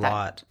to start that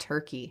lot.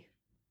 turkey.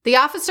 The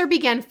officer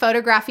began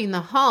photographing the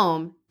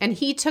home, and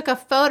he took a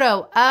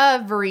photo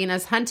of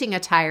Verina's hunting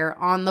attire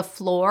on the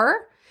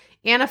floor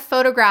and a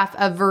photograph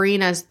of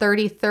Verina's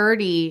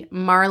 .30-30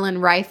 Marlin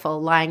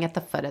rifle lying at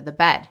the foot of the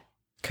bed.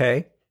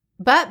 Okay.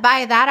 But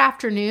by that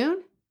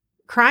afternoon,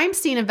 crime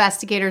scene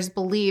investigators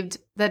believed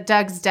that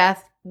Doug's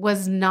death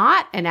was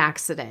not an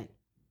accident,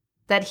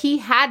 that he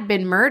had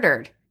been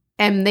murdered,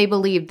 and they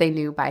believed they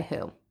knew by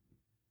who.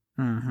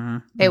 Mm-hmm.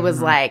 It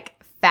was like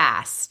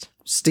fast.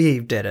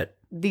 Steve did it.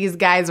 These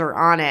guys were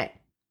on it.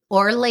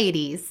 Or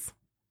ladies.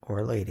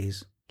 Or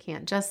ladies.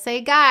 Can't just say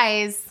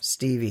guys.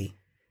 Stevie.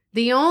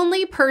 The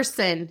only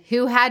person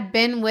who had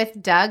been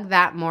with Doug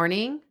that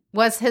morning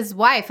was his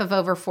wife of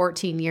over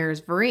 14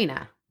 years,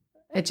 Verina.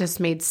 It just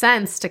made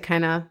sense to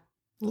kind of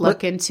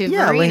look into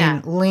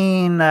Verina.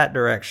 Lean that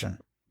direction.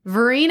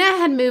 Verina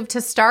had moved to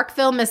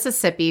Starkville,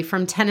 Mississippi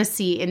from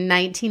Tennessee in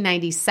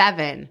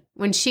 1997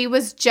 when she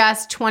was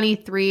just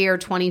 23 or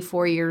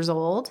 24 years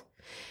old,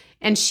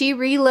 and she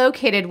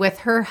relocated with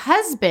her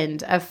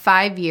husband of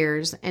 5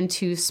 years and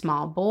 2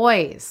 small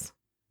boys.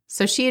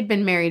 So she had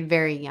been married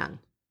very young.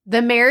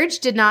 The marriage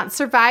did not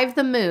survive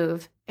the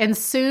move, and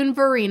soon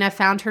Verina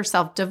found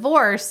herself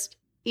divorced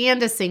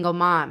and a single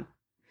mom.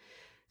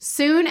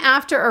 Soon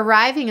after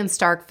arriving in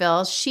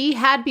Starkville, she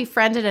had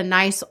befriended a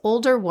nice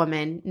older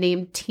woman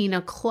named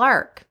Tina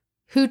Clark,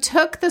 who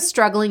took the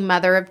struggling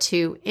mother of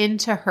 2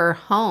 into her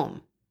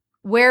home,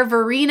 where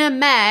Verina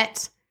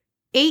met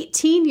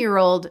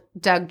 18-year-old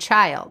Doug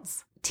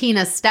Childs,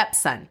 Tina's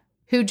stepson,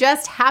 who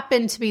just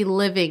happened to be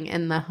living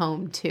in the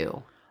home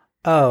too.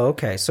 Oh,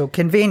 okay. So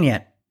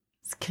convenient.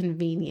 It's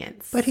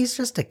convenience. But he's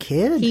just a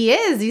kid. He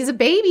is. He's a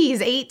baby.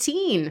 He's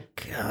 18.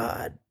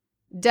 God.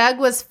 Doug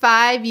was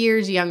 5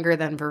 years younger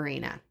than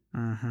Verina.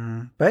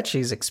 Mm-hmm. But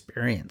she's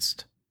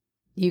experienced.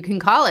 You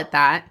can call it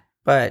that.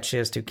 But she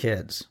has 2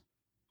 kids.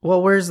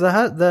 Well, where's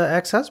the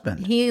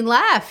ex-husband? He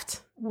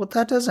left. Well,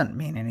 that doesn't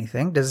mean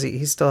anything. Does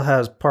he still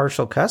has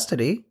partial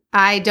custody?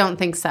 I don't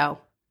think so.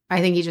 I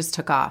think he just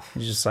took off.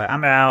 He's just like,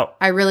 I'm out.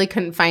 I really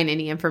couldn't find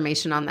any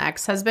information on the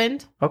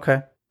ex-husband.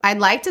 Okay. I'd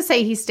like to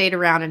say he stayed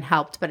around and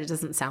helped, but it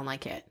doesn't sound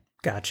like it.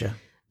 Gotcha.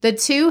 The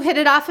 2 hit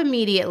it off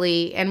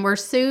immediately and were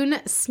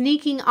soon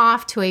sneaking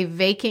off to a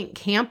vacant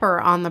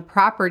camper on the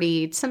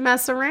property to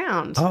mess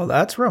around. Oh,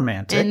 that's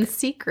romantic. In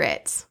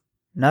secret.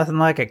 Nothing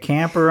like a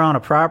camper on a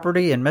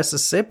property in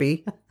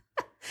Mississippi.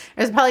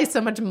 There's probably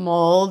so much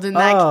mold in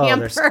that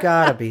camper. There's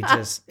gotta be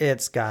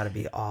it's gotta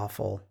be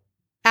awful.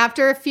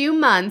 After a few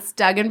months,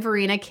 Doug and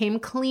Verina came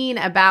clean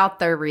about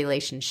their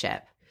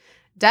relationship.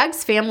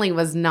 Doug's family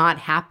was not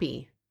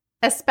happy,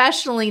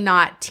 especially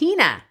not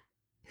Tina,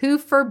 who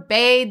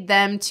forbade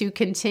them to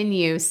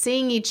continue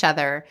seeing each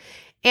other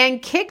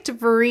and kicked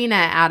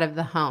Verina out of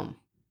the home.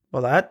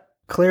 Well, that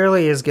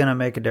clearly is going to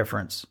make a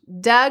difference.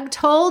 Doug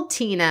told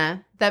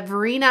Tina that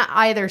Verina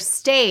either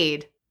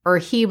stayed or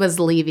he was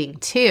leaving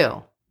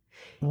too.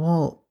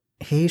 Well,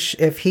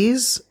 if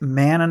he's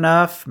man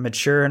enough,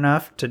 mature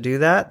enough to do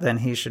that, then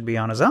he should be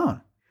on his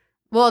own.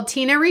 Well,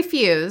 Tina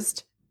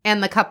refused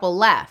and the couple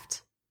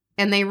left,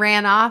 and they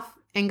ran off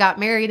and got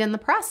married in the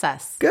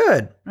process.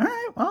 Good. All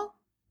right, well.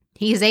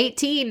 He's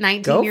 18,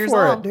 19 years old.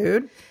 Go for it,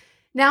 dude.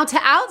 Now,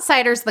 to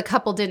outsiders, the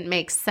couple didn't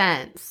make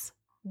sense.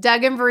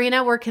 Doug and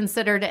Verina were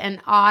considered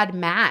an odd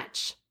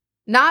match.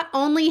 Not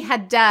only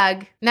had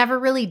Doug never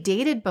really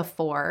dated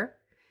before,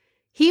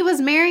 he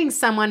was marrying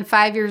someone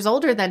 5 years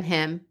older than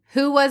him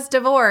who was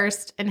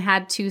divorced and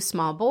had 2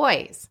 small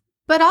boys.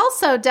 But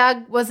also,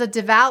 Doug was a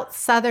devout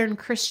Southern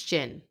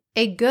Christian,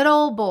 a good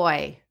old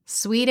boy,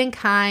 sweet and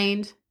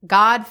kind,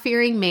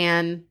 God-fearing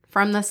man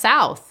from the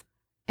South.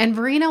 And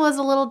Verina was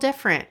a little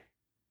different.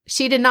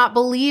 She did not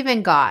believe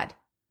in God.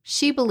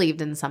 She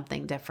believed in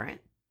something different.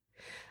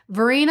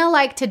 Verina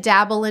liked to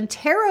dabble in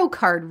tarot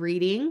card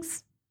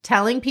readings,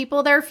 telling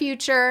people their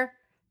future,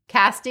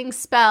 casting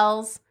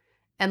spells,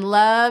 and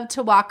loved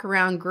to walk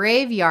around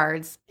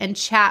graveyards and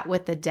chat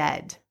with the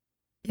dead.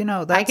 You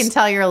know, I can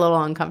tell you're a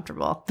little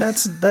uncomfortable.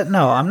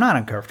 No, I'm not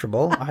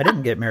uncomfortable. I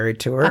didn't get married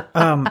to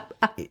her.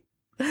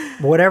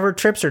 Whatever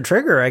trips her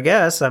trigger, I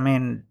guess. I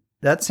mean,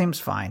 that seems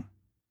fine.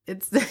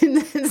 It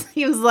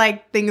seems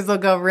like things will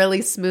go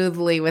really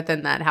smoothly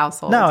within that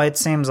household. No, it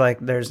seems like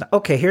there's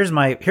okay. Here's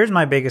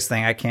my biggest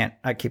thing. I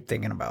keep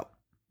thinking about.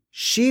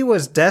 She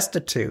was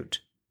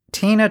destitute.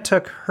 Tina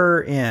took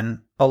her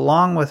in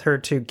along with her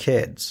 2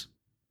 kids,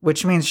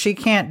 which means she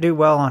can't do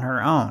well on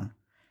her own.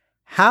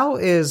 How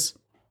is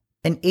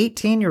an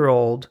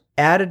 18-year-old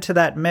added to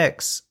that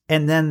mix,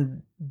 and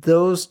then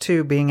those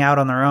 2 being out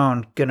on their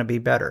own going to be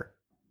better?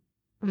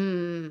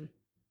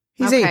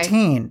 He's okay.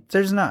 18.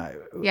 There's not.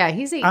 Yeah,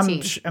 he's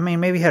 18. I mean,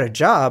 maybe he had a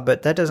job,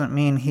 but that doesn't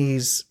mean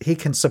he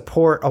can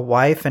support a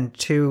wife and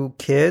 2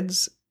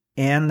 kids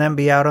and then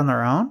be out on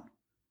their own.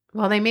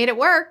 Well, they made it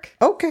work.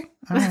 Okay.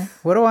 All right.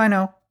 What do I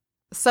know?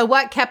 So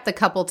what kept the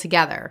couple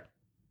together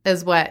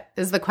is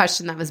the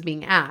question that was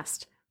being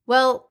asked.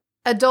 Well,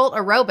 adult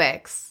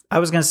aerobics. I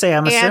was going to say,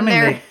 I'm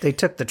assuming they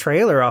took the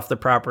trailer off the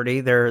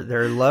property,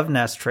 their love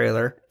nest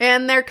trailer.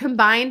 And their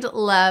combined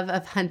love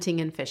of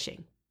hunting and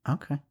fishing.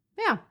 Okay.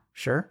 Yeah.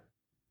 Sure.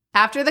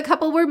 After the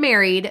couple were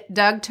married,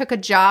 Doug took a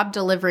job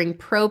delivering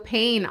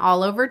propane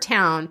all over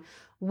town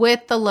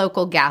with the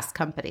local gas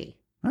company.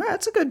 All right,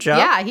 that's a good job.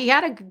 Yeah, he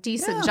had a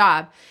decent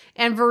job.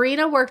 And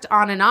Verina worked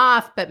on and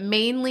off, but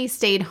mainly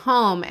stayed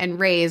home and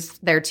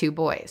raised their 2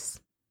 boys.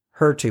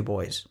 Her 2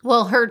 boys.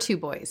 Well, her 2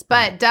 boys.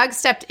 But Doug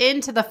stepped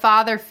into the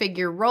father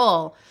figure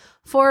role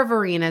for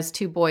Verina's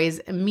 2 boys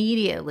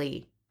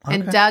immediately. Okay.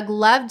 And Doug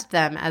loved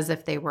them as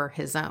if they were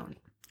his own.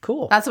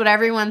 Cool. That's what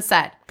everyone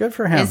said. Good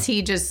for him.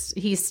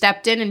 He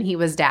stepped in and he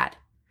was dad.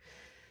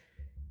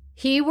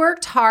 He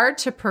worked hard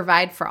to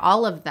provide for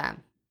all of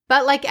them.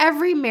 But like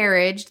every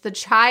marriage, the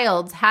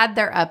Childs had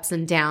their ups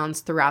and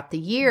downs throughout the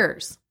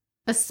years,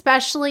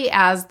 especially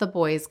as the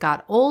boys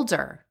got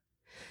older.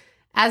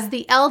 As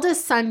the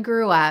eldest son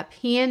grew up,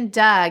 he and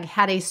Doug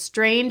had a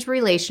strange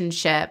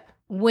relationship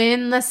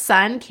when the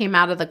son came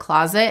out of the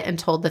closet and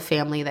told the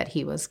family that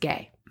he was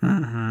gay.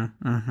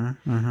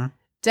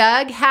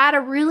 Doug had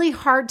a really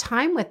hard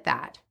time with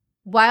that.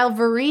 While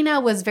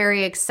Verina was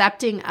very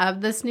accepting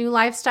of this new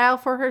lifestyle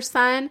for her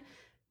son,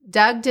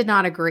 Doug did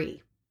not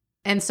agree.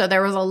 And so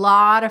there was a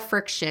lot of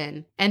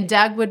friction, and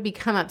Doug would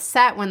become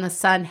upset when the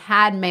son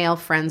had male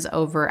friends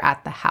over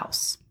at the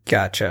house.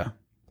 Gotcha.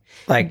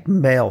 Like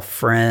male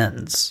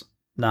friends,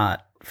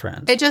 not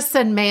friends. It just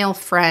said male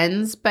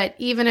friends, but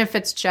even if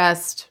it's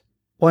just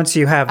once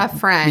you have a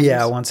friend.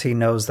 Yeah, once he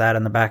knows that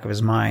in the back of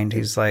his mind,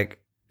 he's like,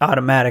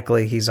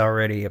 automatically he's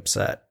already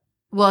upset.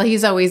 Well,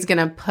 he's always going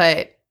to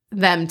put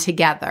them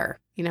together.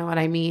 You know what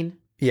I mean?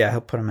 Yeah,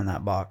 he'll put them in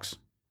that box.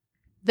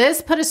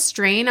 This put a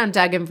strain on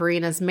Doug and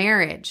Verina's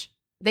marriage.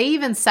 They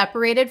even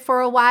separated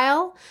for a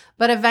while,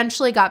 but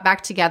eventually got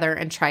back together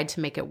and tried to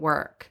make it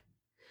work.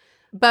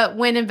 But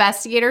when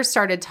investigators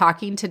started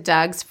talking to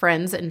Doug's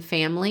friends and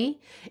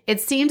family,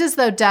 it seemed as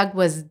though Doug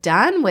was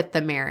done with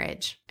the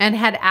marriage and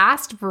had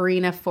asked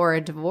Verina for a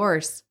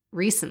divorce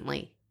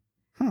recently.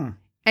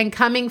 And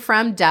coming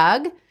from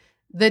Doug,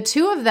 the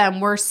two of them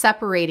were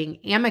separating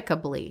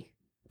amicably,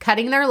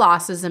 cutting their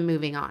losses and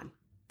moving on.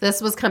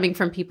 This was coming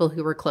from people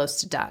who were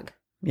close to Doug.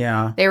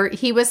 Yeah.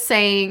 He was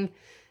saying,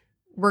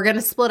 we're going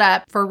to split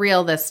up for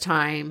real this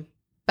time,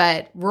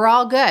 but we're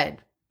all good.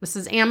 This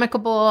is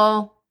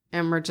amicable,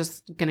 and we're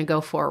just going to go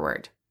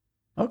forward.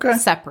 Okay.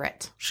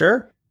 Separate.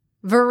 Sure.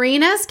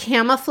 Verina's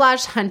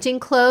camouflage hunting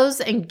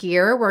clothes and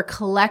gear were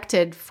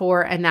collected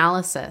for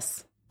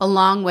analysis,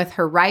 along with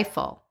her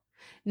rifle.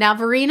 Now,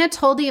 Verina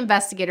told the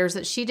investigators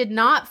that she did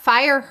not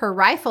fire her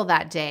rifle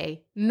that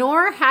day,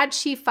 nor had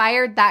she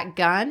fired that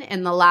gun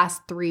in the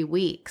last 3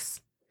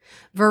 weeks.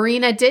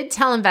 Verina did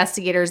tell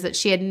investigators that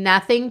she had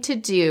nothing to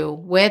do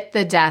with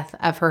the death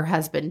of her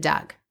husband,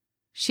 Doug.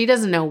 She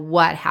doesn't know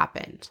what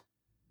happened.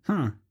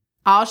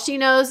 All she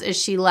knows is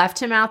she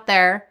left him out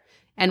there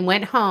and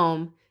went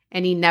home,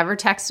 and he never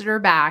texted her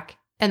back.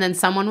 And then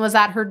someone was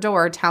at her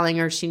door telling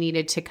her she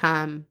needed to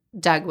come.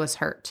 Doug was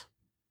hurt.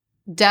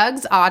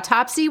 Doug's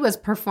autopsy was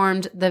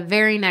performed the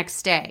very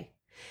next day.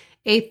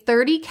 A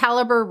 .30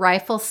 caliber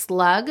rifle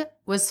slug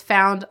was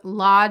found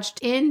lodged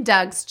in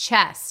Doug's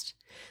chest.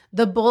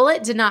 The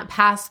bullet did not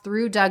pass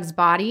through Doug's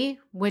body,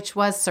 which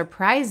was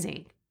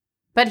surprising.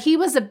 But he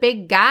was a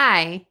big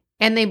guy,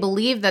 and they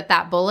believed that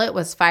that bullet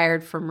was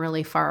fired from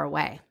really far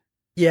away.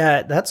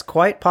 Yeah, that's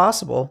quite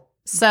possible.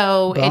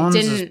 So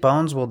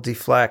Bones will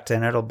deflect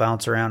and it'll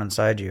bounce around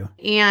inside you.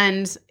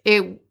 And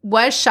it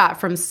was shot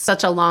from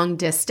such a long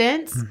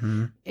distance.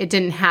 It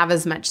didn't have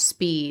as much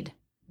speed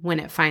when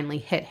it finally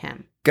hit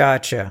him.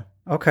 Gotcha.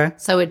 Okay.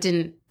 So it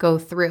didn't go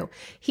through.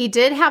 He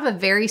did have a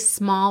very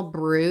small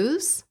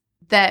bruise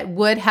that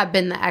would have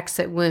been the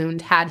exit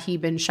wound had he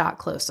been shot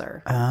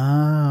closer.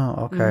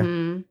 Oh,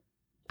 okay.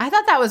 I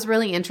thought that was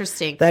really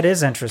interesting. That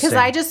is interesting. Because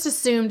I just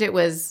assumed it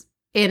was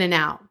in and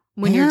out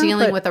when you're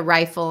dealing with a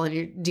rifle and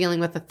you're dealing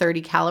with a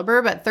 .30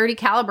 caliber, but .30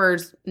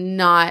 caliber's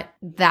not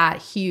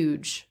that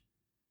huge,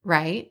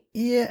 right?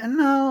 Yeah,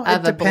 no,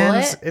 Of it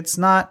depends.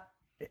 bullet?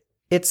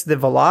 It's the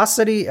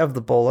velocity of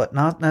the bullet,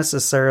 not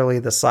necessarily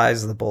the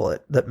size of the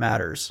bullet that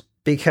matters.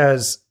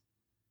 Because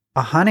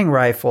a hunting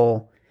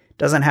rifle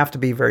doesn't have to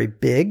be very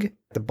big.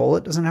 The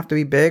bullet doesn't have to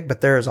be big,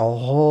 but there is a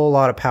whole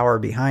lot of power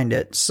behind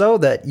it so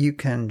that you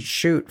can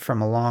shoot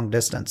from a long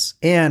distance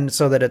and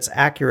so that it's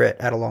accurate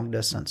at a long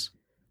distance.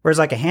 Whereas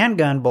like a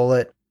handgun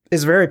bullet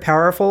is very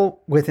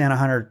powerful within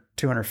 100,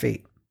 200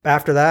 feet.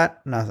 After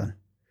that, nothing.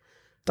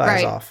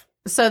 Dies off.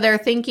 So they're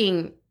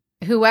thinking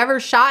whoever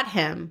shot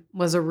him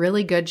was a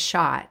really good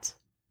shot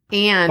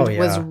and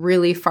was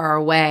really far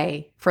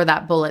away for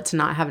that bullet to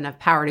not have enough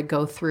power to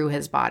go through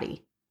his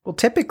body. Well,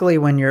 typically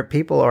when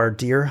people are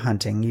deer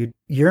hunting,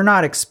 you're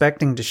not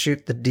expecting to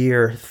shoot the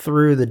deer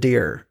through the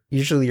deer.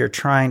 Usually you're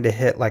trying to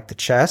hit like the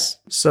chest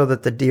so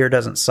that the deer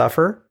doesn't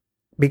suffer.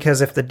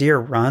 Because if the deer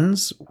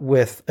runs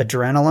with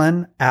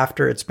adrenaline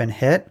after it's been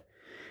hit,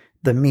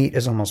 the meat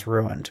is almost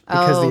ruined.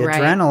 Because the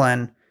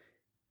adrenaline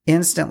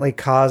instantly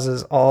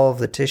causes all of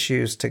the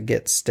tissues to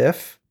get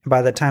stiff.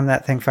 By the time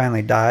that thing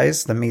finally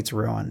dies, the meat's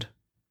ruined.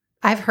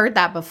 I've heard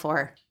that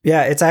before.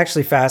 Yeah, it's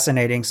actually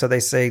fascinating. So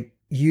they say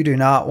you do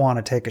not want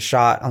to take a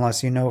shot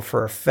unless you know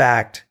for a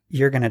fact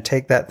you're going to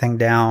take that thing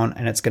down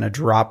and it's going to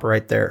drop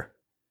right there.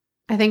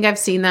 I think I've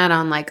seen that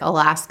on like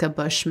Alaska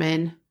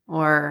Bushmen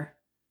or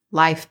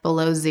Life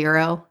Below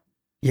Zero.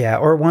 Yeah,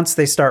 or once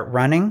they start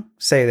running,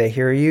 say they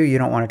hear you, you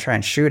don't want to try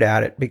and shoot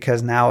at it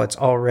because now it's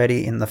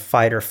already in the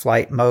fight or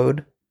flight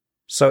mode.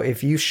 So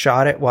if you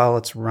shot it while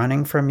it's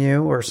running from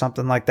you or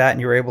something like that and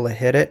you're able to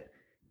hit it,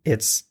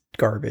 it's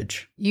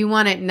garbage. You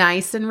want it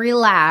nice and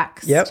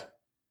relaxed. Yep.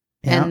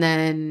 And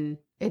then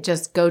it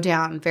just go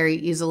down very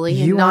easily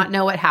and not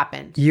know what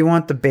happened. You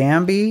want the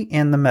Bambi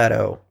in the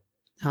meadow.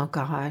 Oh,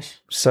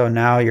 gosh. So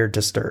now you're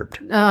disturbed.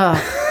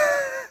 Oh,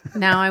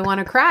 now I want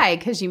to cry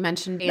because you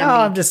mentioned Bambi. No,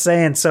 I'm just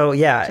saying. So,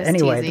 yeah. Just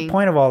anyway, teasing. The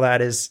point of all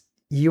that is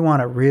you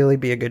want to really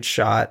be a good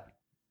shot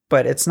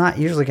but it's not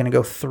usually going to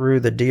go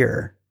through the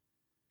deer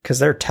because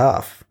they're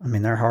tough. I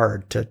mean, they're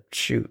hard to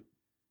shoot.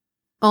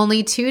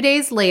 Only 2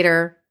 days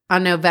later,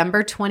 on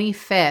November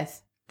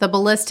 25th, the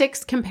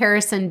ballistics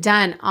comparison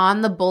done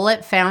on the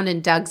bullet found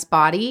in Doug's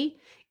body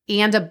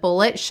and a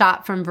bullet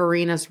shot from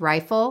Verina's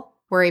rifle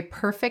were a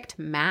perfect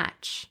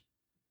match.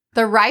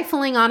 The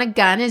rifling on a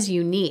gun is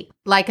unique,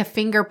 like a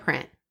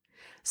fingerprint.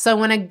 So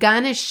when a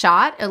gun is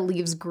shot, it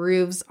leaves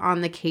grooves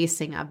on the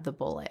casing of the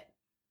bullet.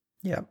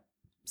 Yep.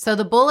 So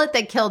the bullet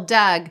that killed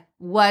Doug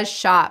was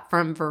shot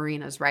from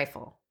Verina's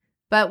rifle.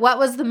 But what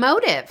was the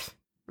motive,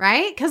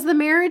 right? Because the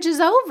marriage is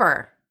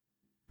over.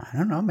 I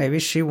don't know. Maybe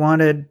she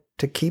wanted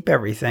to keep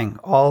everything,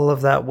 all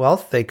of that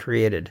wealth they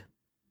created.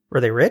 Were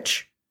they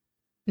rich?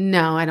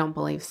 No, I don't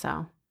believe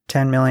so.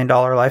 $10 million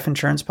life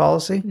insurance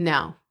policy?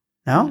 No.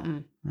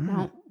 No?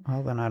 No.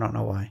 Well, then I don't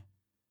know why.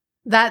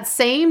 That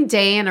same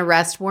day, an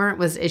arrest warrant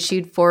was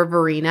issued for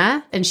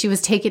Verina, and she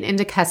was taken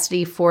into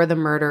custody for the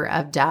murder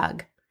of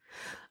Doug.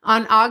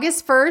 On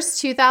August 1st,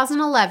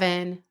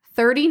 2011,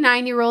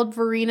 39-year-old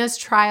Verina's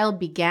trial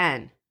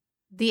began.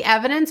 The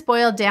evidence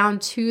boiled down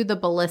to the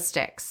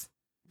ballistics.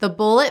 The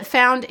bullet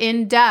found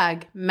in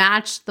Doug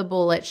matched the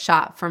bullet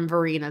shot from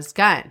Verina's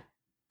gun.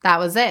 That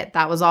was it.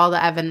 That was all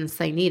the evidence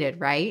they needed,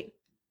 right?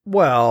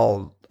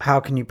 Well, how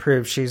can you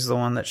prove she's the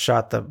one that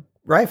shot the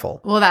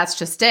rifle? Well, that's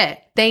just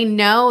it. They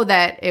know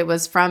that it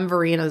was from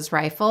Verina's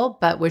rifle,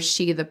 but was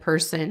she the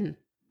person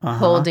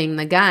holding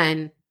the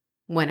gun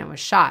when it was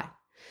shot?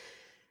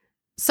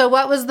 So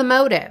what was the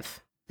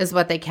motive is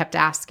what they kept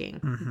asking.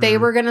 Mm-hmm. They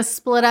were going to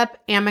split up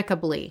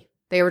amicably.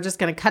 They were just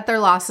going to cut their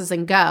losses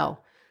and go.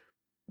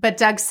 But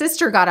Doug's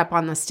sister got up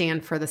on the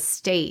stand for the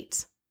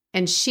state,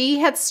 and she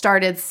had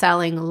started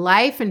selling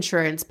life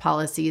insurance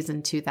policies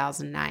in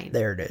 2009.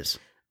 There it is.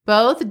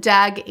 Both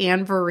Doug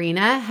and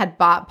Verina had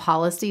bought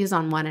policies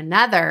on one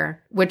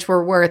another, which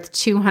were worth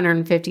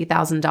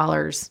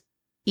 $250,000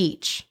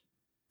 each.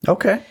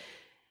 Okay.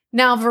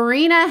 Now,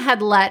 Verina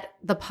had let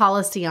the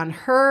policy on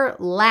her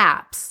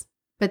lapse,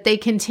 but they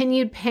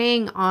continued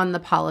paying on the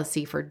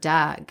policy for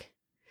Doug.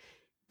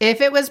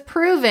 If it was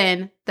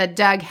proven that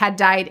Doug had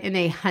died in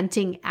a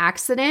hunting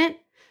accident,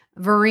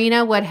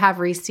 Verina would have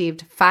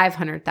received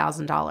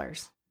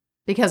 $500,000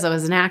 because it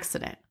was an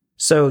accident.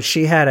 So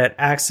she had an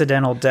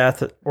accidental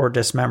death or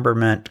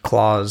dismemberment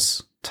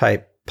clause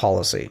type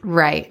policy.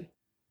 Right.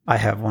 I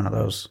have one of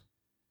those.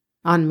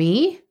 On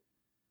me?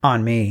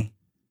 On me.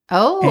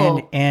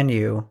 Oh. And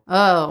you.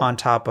 Oh. On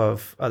top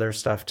of other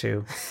stuff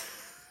too.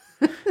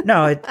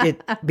 No,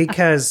 it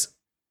because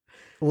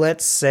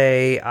let's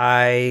say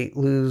I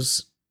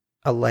lose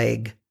a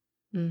leg.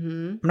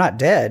 Mm-hmm. I'm not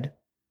dead.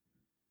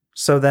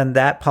 So then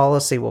that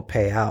policy will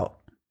pay out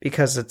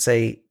because it's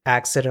a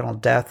accidental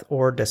death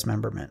or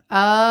dismemberment.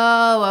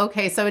 Oh,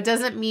 okay. So it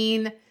doesn't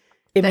mean...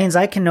 It means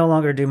I can no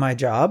longer do my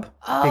job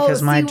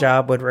because my see,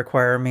 job would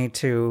require me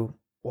to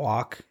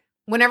walk.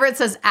 Whenever it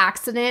says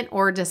accident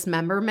or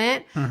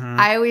dismemberment,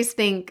 I always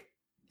think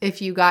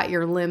if you got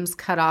your limbs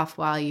cut off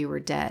while you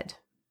were dead.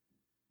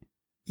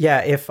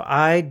 Yeah, if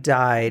I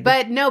died...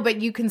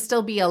 But you can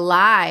still be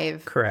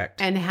alive.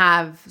 Correct. And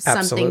have something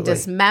Absolutely.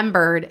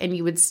 Dismembered and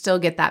you would still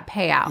get that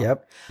payout.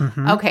 Yep.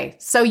 Mm-hmm. Okay,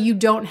 so you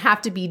don't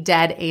have to be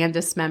dead and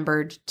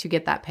dismembered to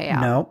get that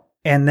payout. No.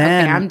 And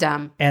then... Okay, I'm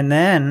dumb. And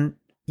then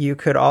you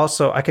could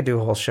also... I could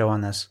do a whole show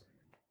on this.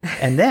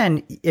 And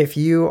then if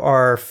you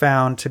are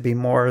found to be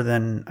more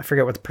than... I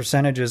forget what the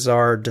percentages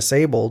are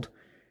disabled,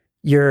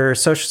 your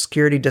Social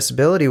Security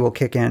disability will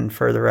kick in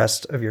for the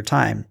rest of your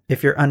time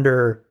if you're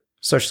under...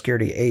 Social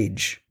Security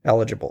age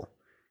eligible.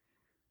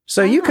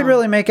 So you could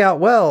really make out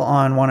well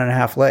on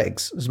 1.5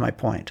 legs is my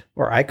point.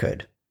 Or I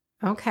could.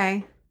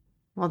 Okay.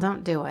 Well,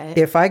 don't do it.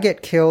 If I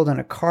get killed in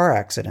a car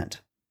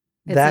accident,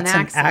 that's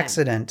an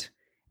accident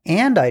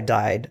and I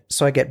died,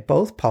 so I get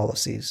both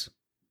policies.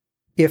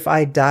 If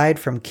I died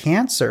from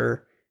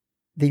cancer,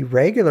 the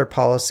regular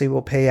policy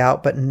will pay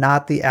out, but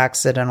not the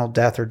accidental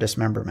death or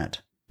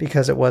dismemberment.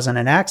 Because it wasn't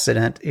an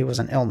accident, it was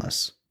an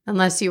illness.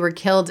 Unless you were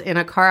killed in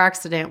a car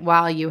accident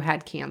while you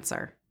had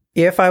cancer.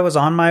 If I was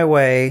on my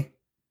way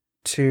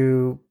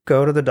to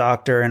go to the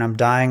doctor and I'm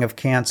dying of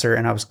cancer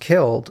and I was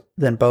killed,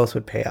 then both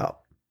would pay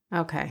out.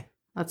 Okay.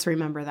 Let's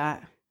remember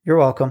that. You're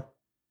welcome.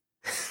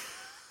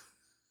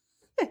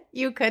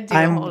 You could do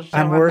a whole show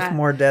I'm on worth that.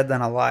 more dead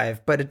than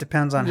alive, but it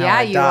depends on how Yeah,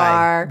 I you die.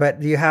 are.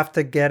 But you have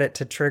to get it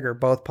to trigger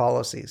both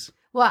policies.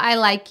 Well, I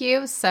like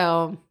you,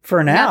 so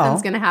For now.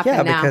 nothing's going to happen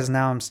yeah, now. because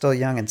now I'm still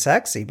young and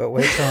sexy, but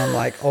wait till I'm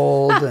like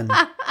old and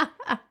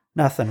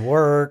nothing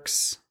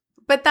works.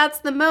 But that's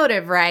the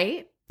motive,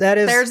 right? That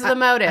is... There's the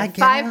motive. I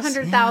guess,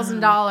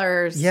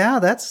 $500,000 Yeah,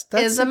 that's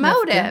is a significant.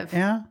 motive.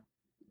 Yeah.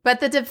 But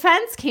the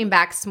defense came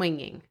back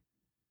swinging.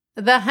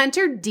 The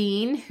hunter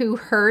Dean, who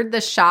heard the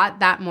shot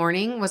that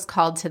morning, was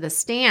called to the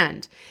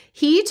stand.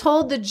 He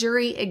told the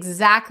jury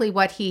exactly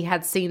what he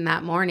had seen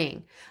that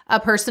morning.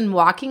 A person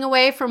walking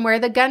away from where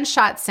the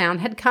gunshot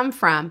sound had come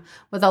from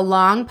with a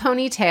long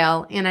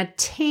ponytail and a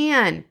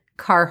tan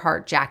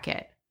Carhartt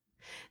jacket.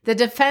 The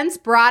defense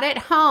brought it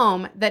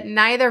home that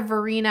neither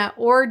Verina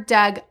or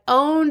Doug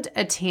owned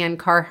a tan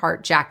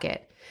Carhartt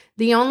jacket.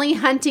 The only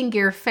hunting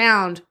gear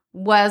found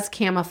was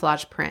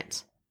camouflage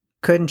print.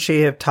 Couldn't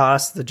she have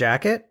tossed the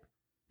jacket?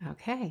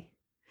 Okay.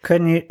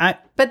 Couldn't you?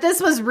 But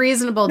this was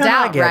reasonable No, I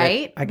doubt, get it.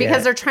 right? I get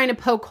Because it. they're trying to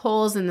poke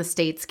holes in the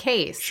state's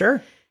case.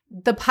 Sure.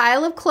 The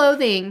pile of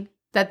clothing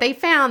that they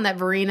found that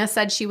Verina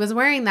said she was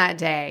wearing that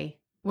day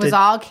was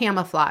all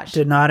camouflage.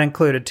 Did not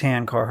include a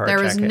tan Carhartt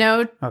There was jacket.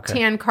 no Okay.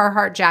 tan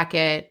Carhartt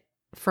jacket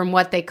from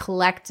what they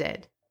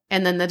collected.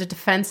 And then the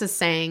defense is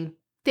saying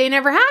they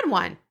never had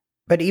one.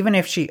 But even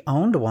if she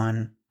owned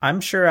one,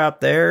 I'm sure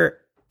out there,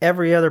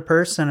 every other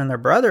person and their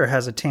brother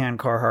has a tan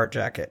Carhartt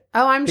jacket.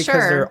 Oh, I'm because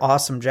sure. they're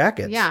awesome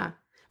jackets. Yeah.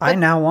 I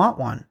now want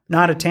one.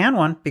 Not a tan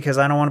one because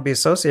I don't want to be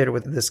associated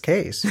with this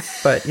case.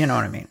 But you know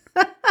what I mean.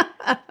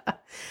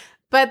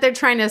 But they're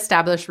trying to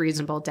establish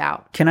reasonable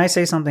doubt. Can I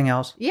say something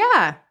else?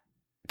 Yeah.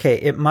 Okay,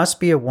 it must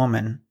be a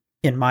woman,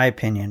 in my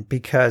opinion,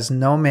 because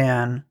no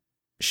man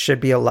should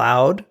be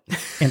allowed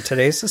in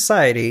today's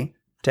society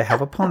to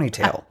have a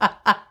ponytail.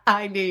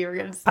 I knew you were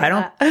going to say I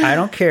that.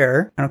 don't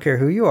care. I don't care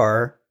who you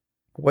are,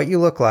 what you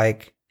look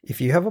like.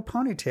 If you have a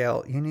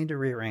ponytail, you need to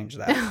rearrange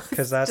that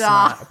because that's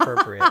not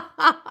appropriate.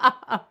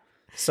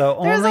 So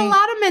There's a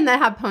lot of men that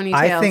have ponytails.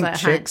 I think that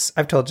chicks,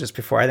 I've told you this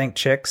before, I think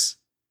chicks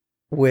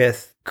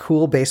with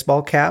cool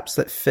baseball caps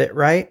that fit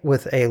right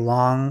with a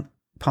long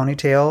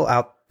ponytail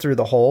out through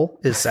the hole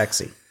is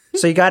sexy.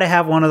 So you got to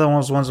have one of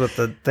those ones with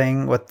the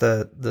thing with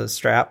the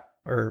strap,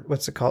 or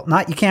what's it called?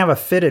 You can't have a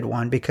fitted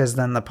one because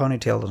then the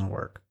ponytail doesn't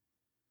work.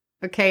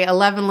 hunt. Okay,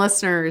 11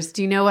 listeners.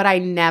 Do you know what I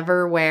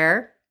never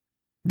wear?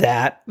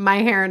 That. My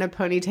hair in a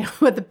ponytail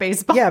with a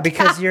baseball Yeah,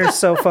 because cap. you're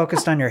so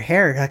focused on your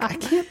hair. You're like, I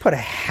can't put a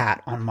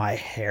hat on my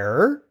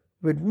hair.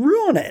 It would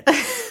ruin it.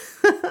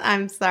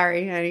 I'm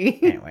sorry, honey.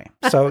 Anyway,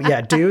 so yeah,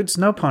 dudes,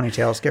 no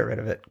ponytails. Get rid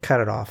of it. Cut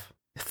it off.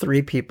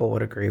 3 people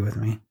would agree with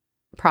me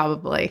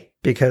Probably.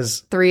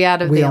 because 3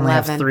 out of we the only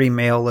 11. have 3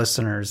 male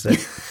listeners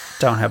that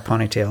don't have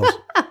ponytails.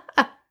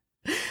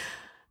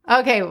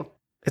 Okay.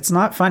 It's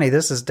not funny.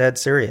 This is dead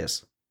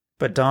serious,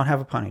 but don't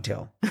have a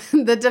ponytail.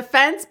 The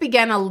defense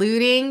began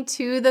alluding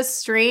to the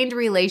strained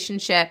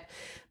relationship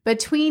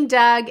between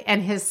Doug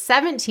and his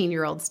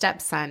 17-year-old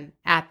stepson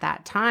at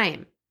that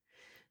time.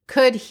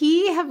 Could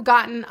he have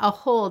gotten a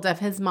hold of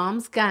his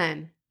mom's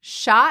gun,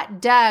 shot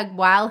Doug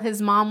while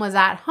his mom was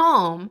at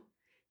home,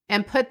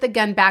 and put the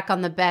gun back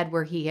on the bed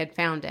where he had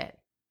found it?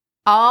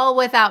 All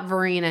without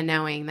Verina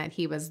knowing that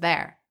he was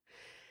there.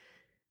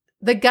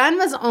 The gun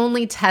was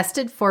only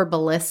tested for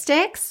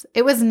ballistics.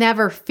 It was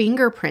never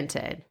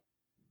fingerprinted.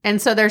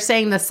 And so they're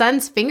saying the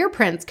son's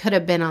fingerprints could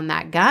have been on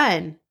that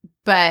gun,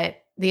 but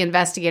the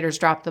investigators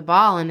dropped the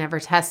ball and never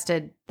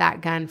tested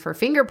that gun for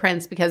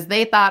fingerprints because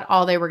they thought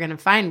all they were going to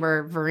find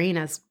were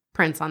Verina's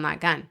prints on that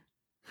gun.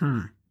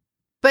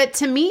 But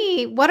to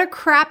me, what a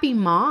crappy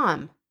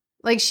mom.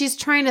 Like, she's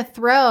trying to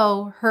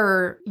throw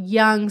her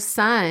young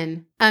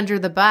son under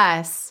the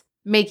bus,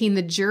 making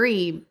the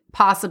jury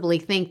possibly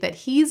think that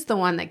he's the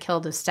one that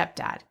killed his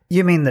stepdad.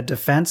 You mean the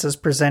defense is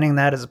presenting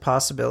that as a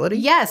possibility?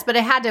 Yes, but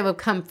it had to have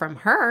come from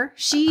her.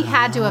 She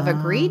had to have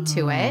agreed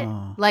to it.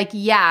 Like,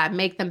 yeah,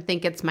 make them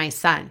think it's my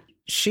son.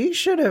 She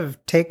should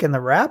have taken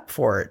the rap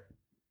for it,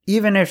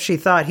 even if she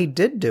thought he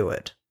did do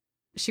it.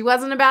 She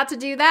wasn't about to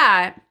do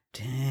that.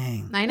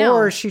 Dang. I know.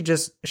 Or she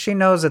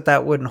knows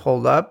that wouldn't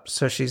hold up,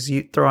 so she's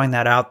throwing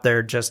that out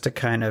there just to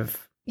kind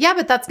of... Yeah,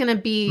 but that's going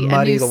to be a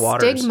Muddy new the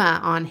waters. stigma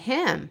on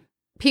him.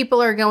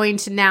 People are going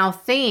to now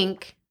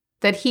think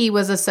that he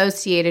was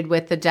associated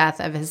with the death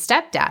of his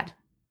stepdad.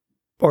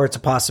 Or it's a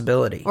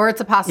possibility. Or it's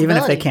a possibility. Even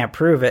if they can't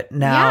prove it,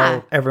 now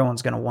Yeah.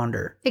 everyone's going to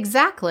wonder.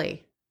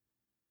 Exactly.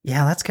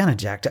 Yeah, that's kind of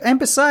jacked up. And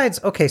besides,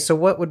 okay, so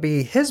what would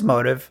be his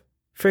motive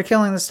for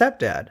killing the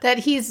stepdad? That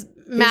he's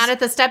mad at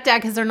the stepdad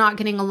because they're not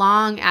getting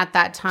along at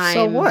that time.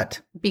 So what?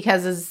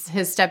 Because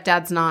his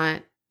stepdad's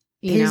not,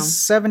 He's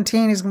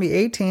 17, he's going to be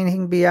 18, he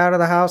can be out of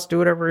the house, do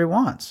whatever he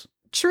wants.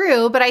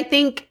 True, but I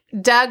think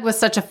Doug was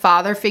such a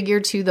father figure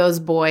to those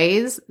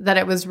boys that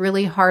it was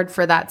really hard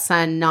for that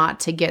son not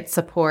to get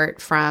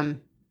support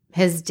from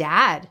his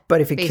dad.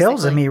 But if he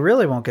kills him, basically. he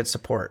really won't get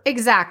support.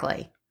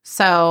 Exactly.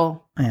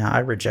 So, Yeah, I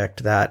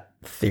reject that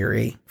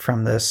theory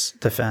from this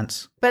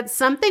defense. but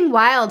something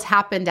wild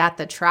happened at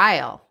the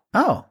trial.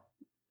 Oh,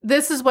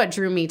 This is what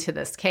drew me to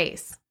this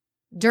case.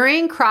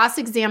 During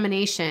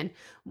cross-examination,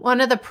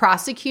 one of the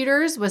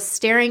prosecutors was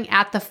staring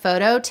at the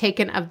photo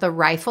taken of the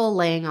rifle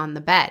laying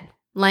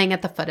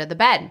at the foot of the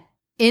bed.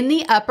 In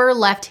the upper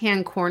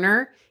left-hand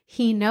corner,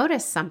 he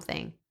noticed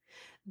something.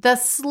 The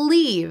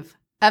sleeve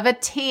of a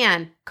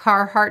tan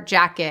Carhartt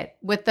jacket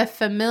with the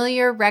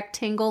familiar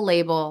rectangle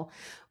label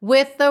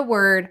with the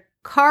word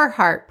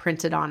Carhartt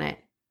printed on it.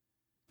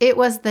 It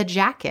was the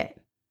jacket.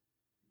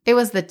 It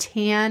was the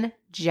tan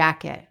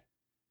jacket.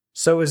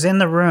 so it was in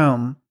the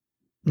room,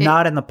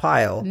 not in the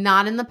pile.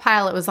 Not in the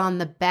pile. It was on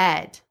the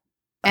bed.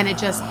 And it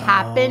just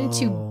happened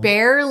to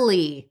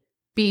barely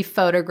be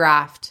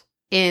photographed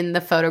in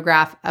the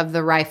photograph of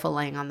the rifle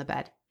laying on the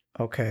bed.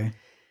 Okay.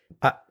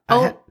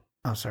 Oh.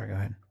 Sorry, go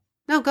ahead.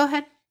 No, go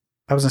ahead.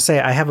 I was going to say,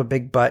 I have a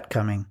big but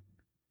coming.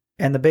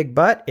 And the big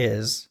but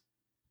is,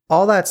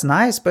 all that's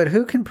nice, but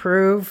who can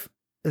prove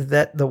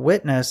that the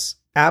witness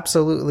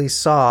absolutely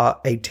saw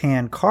a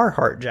tan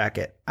Carhartt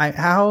jacket?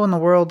 How in the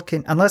world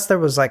can, unless there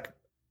was like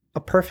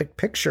a perfect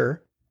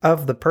picture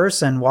of the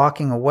person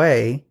walking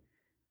away,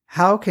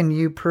 how can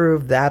you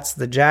prove that's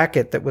the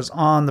jacket that was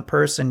on the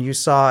person you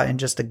saw in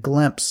just a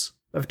glimpse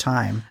of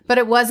time? But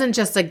it wasn't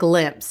just a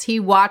glimpse. He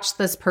watched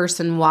this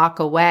person walk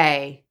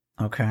away.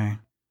 Okay.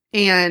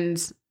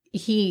 And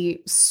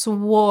he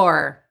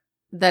swore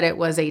that it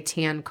was a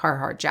tan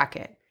Carhartt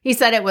jacket. He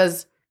said it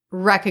was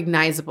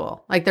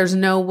recognizable. Like, there's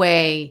no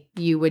way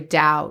you would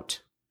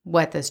doubt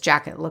what this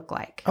jacket looked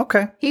like.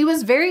 Okay. He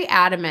was very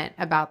adamant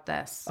about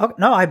this. Oh,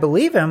 no, I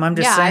believe him. I'm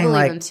just Yeah, I saying, believe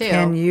like, him too.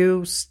 can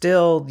you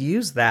still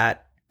use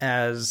that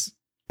as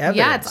evidence?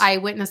 Yeah, it's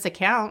eyewitness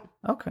account.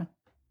 Okay.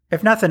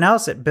 If nothing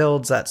else, it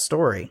builds that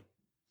story.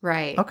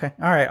 Right. Okay.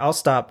 All right. I'll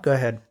stop. Go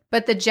ahead.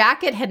 But the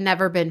jacket had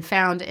never been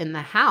found in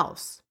the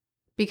house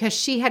because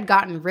she had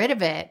gotten rid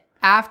of it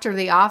after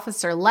the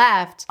officer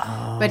left,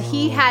 but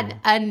he had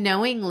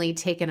unknowingly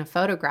taken a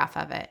photograph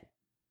of it.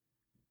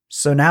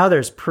 So now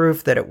there's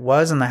proof that it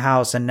was in the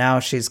house, and now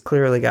she's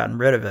clearly gotten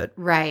rid of it.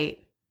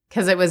 Right.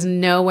 Because it was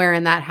nowhere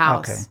in that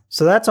house. Okay.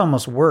 So that's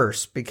almost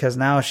worse because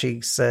now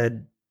she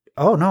said,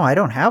 oh, no, I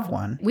don't have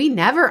one. We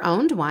never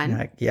owned one. You're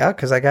like, yeah,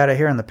 because I got it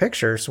here in the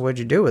picture. So what'd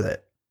you do with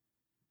it?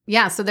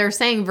 Yeah, so they're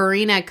saying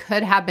Verina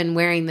could have been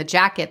wearing the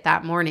jacket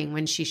that morning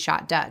when she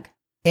shot Doug.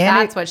 And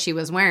That's what she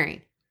was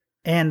wearing.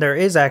 And there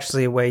is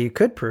actually a way you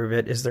could prove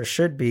it, is there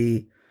should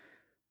be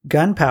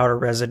gunpowder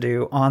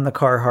residue on the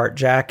Carhartt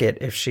jacket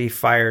if she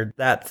fired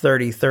that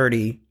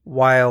 30-30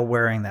 while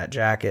wearing that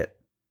jacket.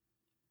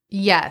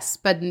 Yes,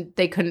 but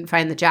they couldn't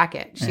find the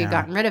jacket. She had Yeah.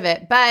 gotten rid of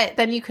it. But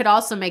then you could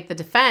also make the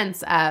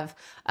defense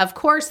of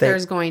course,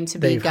 there's going to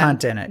be They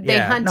hunt in it. They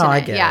Yeah. hunt No, in I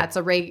it. get Yeah,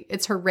 it.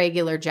 it's her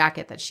regular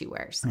jacket that she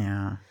wears.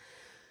 Yeah.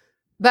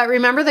 But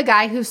remember the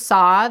guy who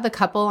saw the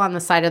couple on the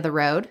side of the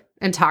road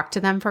and talked to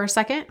them for a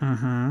second?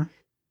 Mm-hmm.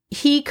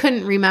 He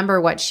couldn't remember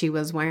what she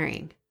was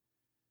wearing.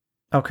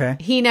 Okay.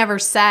 He never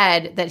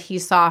said that he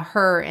saw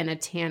her in a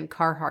tan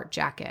Carhartt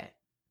jacket.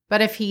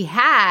 But if he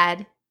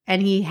had,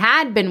 and he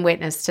had been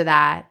witness to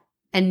that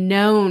and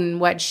known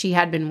what she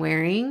had been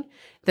wearing,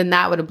 then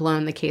that would have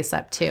blown the case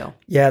up too.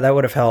 Yeah, that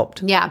would have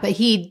helped. Yeah, but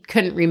he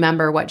couldn't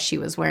remember what she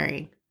was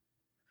wearing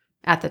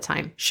at the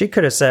time. She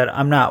could have said,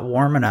 I'm not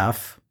warm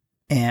enough.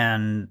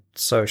 And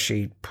so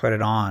she put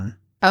it on.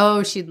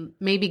 Oh, she'd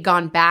maybe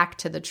gone back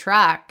to the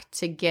truck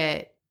to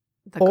get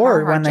the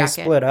Or Carhartt when they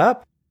jacket. split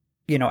up,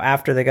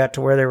 after they got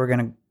to where they were going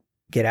to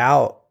get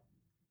out,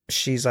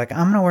 she's like,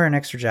 I'm going to wear an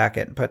extra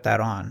jacket and put that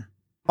on.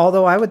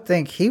 Although I would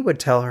think he would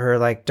tell her,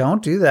 like,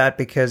 don't do that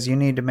because you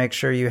need to make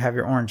sure you have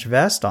your orange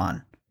vest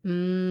on.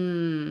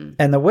 Mm.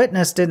 And the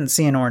witness didn't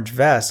see an orange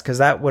vest because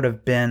that would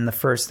have been the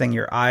first thing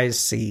your eyes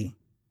see.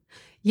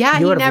 Yeah, You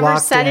he would have never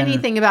locked said in-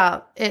 anything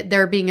about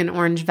there being an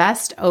orange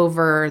vest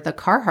over the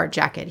Carhartt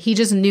jacket. He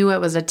just knew it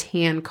was a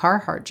tan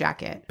Carhartt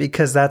jacket.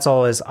 Because that's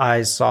all his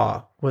eyes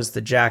saw was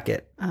the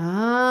jacket.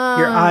 Oh.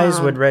 Your eyes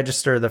would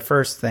register the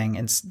first thing,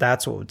 and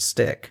that's what would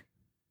stick.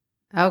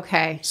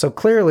 Okay. So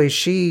clearly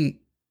she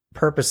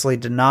purposely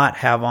did not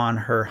have on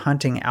her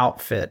hunting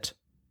outfit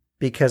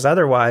because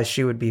otherwise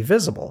she would be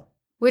visible.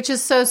 Which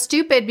is so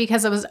stupid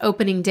because it was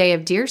opening day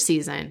of deer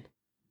season.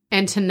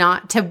 And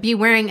to be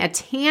wearing a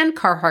tan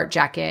Carhartt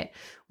jacket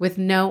with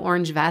no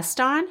orange vest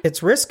on.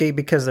 It's risky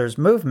because there's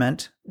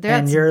movement and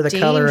That's you're the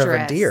color of a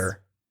dangerous.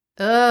 deer.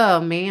 Oh,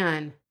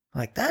 man.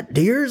 Like, that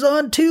deer's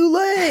on 2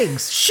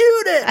 legs.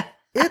 Shoot it.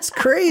 It's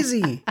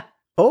crazy.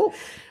 Oh,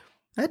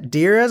 that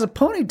deer has a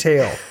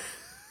ponytail.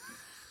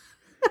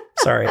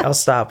 Sorry, I'll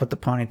stop with the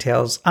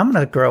ponytails. I'm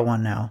going to grow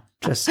one now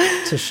just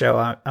to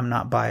show I'm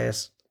not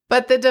biased.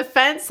 But the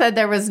defense said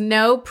there was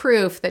no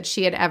proof that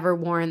she had ever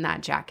worn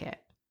that jacket.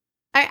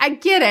 I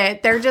get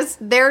it.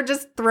 They're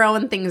just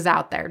throwing things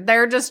out there.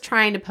 They're just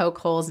trying to poke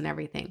holes in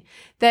everything.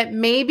 That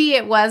maybe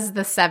it was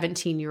the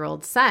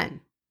 17-year-old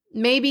son.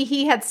 Maybe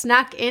he had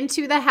snuck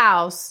into the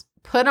house,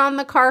 put on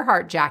the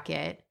Carhartt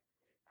jacket,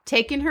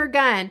 taken her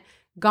gun,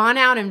 gone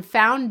out and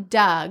found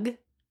Doug,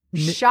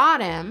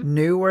 shot him.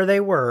 Knew where they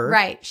were.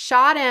 Right.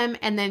 Shot him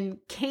and then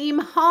came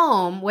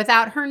home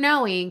without her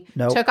knowing,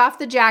 Nope. took off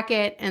the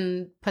jacket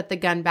and put the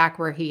gun back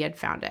where he had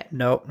found it.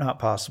 Nope, not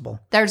possible.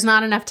 There's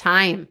not enough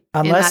time.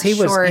 Unless he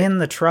was short... in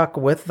the truck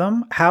with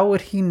them, how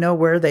would he know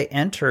where they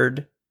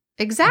entered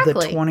Exactly.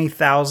 the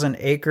 20,000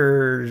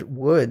 acre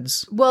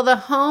woods? Well, the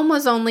home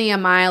was only a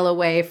mile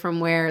away from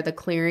where the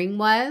clearing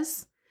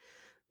was,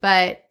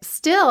 but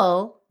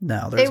still,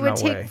 No, there's it would no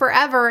take way.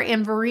 forever,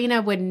 and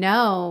Verina would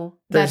know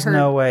There's that her.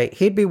 no way.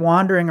 He'd be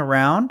wandering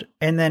around,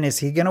 and then is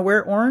he going to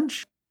wear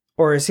orange?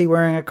 Or is he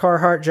wearing a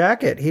Carhartt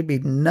jacket? He'd be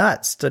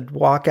nuts to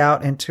walk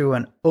out into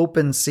an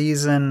open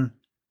season.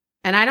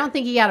 And I don't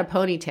think he had a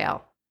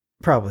ponytail.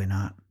 Probably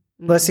not.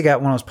 Unless he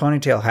got one of those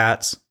ponytail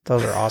hats.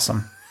 Those are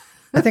awesome.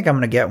 I think I'm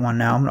going to get one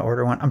now. I'm going to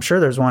order one. I'm sure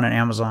there's one on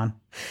Amazon.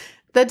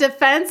 The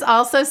defense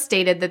also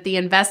stated that the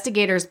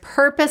investigators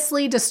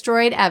purposely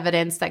destroyed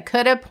evidence that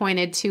could have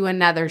pointed to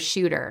another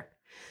shooter.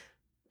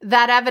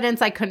 That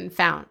evidence I couldn't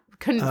find.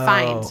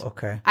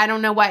 Okay. I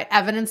don't know what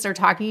evidence they're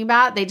talking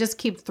about. They just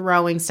keep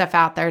throwing stuff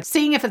out there,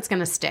 seeing if it's going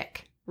to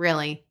stick,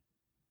 really.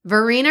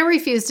 Verina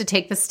refused to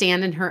take the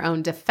stand in her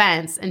own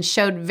defense and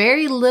showed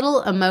very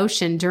little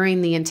emotion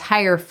during the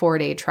entire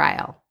 4-day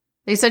trial.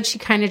 They said she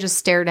kind of just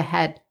stared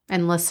ahead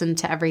and listened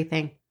to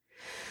everything.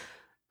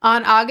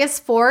 On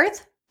August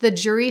 4th, the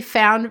jury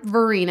found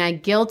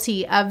Verina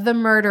guilty of the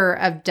murder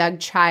of Doug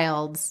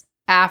Childs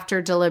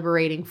after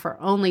deliberating for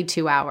only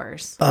 2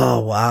 hours. Oh,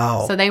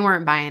 wow. So they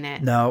weren't buying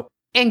it. No.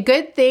 And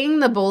good thing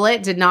the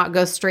bullet did not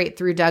go straight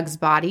through Doug's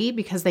body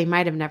because they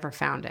might have never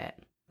found it.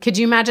 Could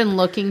you imagine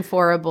looking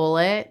for a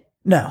bullet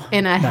No.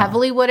 in a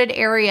heavily wooded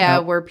area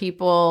Nope. where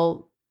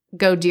people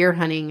go deer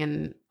hunting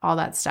and all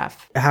that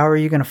stuff? How are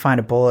you going to find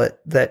a bullet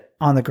that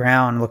on the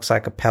ground looks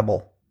like a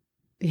pebble?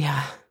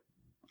 Yeah.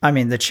 I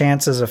mean, the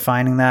chances of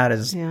finding that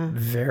is Yeah.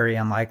 very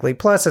unlikely.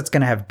 Plus, it's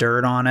going to have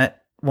dirt on it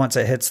once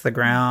it hits the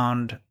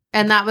ground.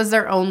 And that was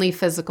their only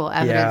physical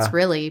evidence, Yeah.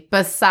 really,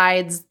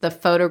 besides the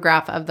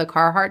photograph of the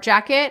Carhartt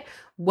jacket,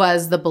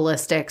 was the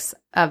ballistics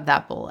of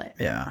that bullet.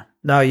 Yeah.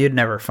 No, you'd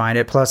never find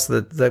it. Plus,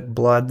 the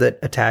blood that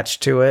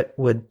attached to it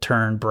would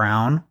turn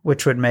brown,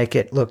 which would make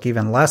it look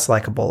even less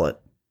like a bullet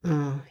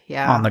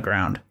Yeah. on the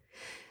ground.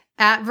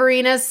 At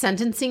Verina's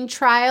sentencing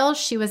trial,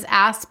 she was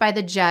asked by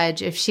the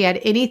judge if she had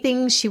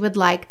anything she would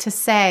like to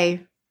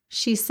say.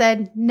 She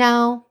said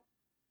no.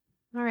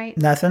 All right.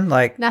 Nothing?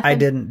 Like, Nothing. I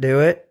didn't do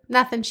it.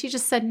 Nothing. She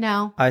just said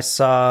no. I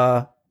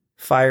saw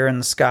fire in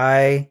the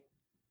sky.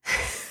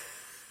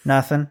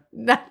 Nothing.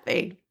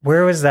 Nothing.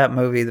 Where was that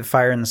movie, The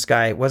Fire in the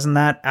Sky? Wasn't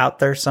that out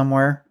there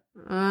somewhere?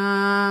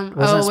 Wasn't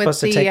it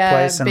supposed to take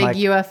place in big like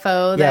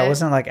UFO? Yeah, it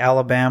wasn't like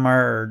Alabama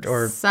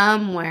or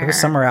somewhere. it was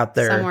somewhere out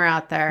there. Somewhere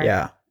out there.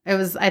 Yeah, It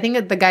was. I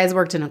think the guys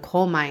worked in a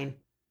coal mine,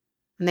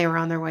 and they were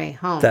on their way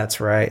home. that's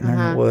right. And they're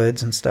in the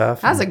woods and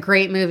stuff. That was a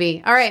great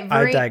movie. All right,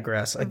 I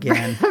digress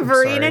again. I'm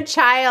Verina sorry.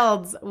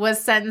 Childs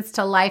was sentenced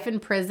to life in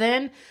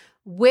prison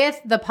with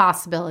the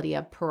possibility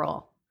of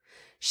parole.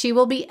 She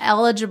will be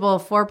eligible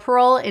for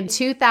parole in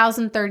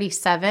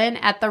 2037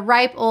 at the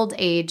ripe old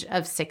age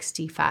of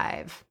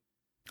 65.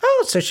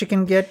 Oh, so she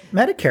can get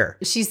Medicare.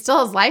 She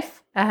still has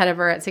life ahead of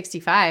her at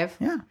 65.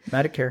 Yeah,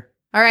 Medicare.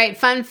 All right,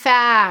 fun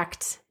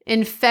fact.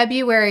 In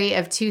February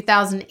of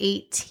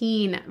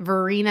 2018,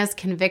 Verina's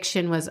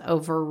conviction was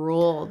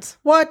overruled.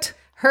 What?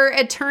 Her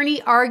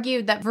attorney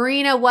argued that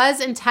Verina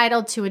was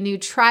entitled to a new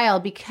trial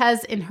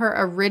because in her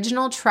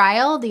original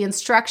trial, the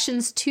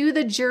instructions to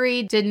the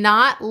jury did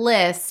not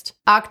list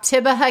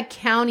Oktibbeha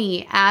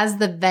County as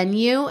the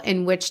venue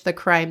in which the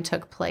crime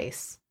took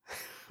place.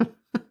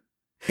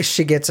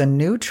 She gets a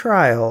new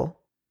trial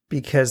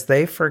because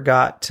they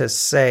forgot to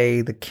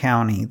say the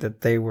county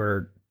that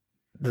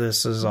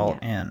this is all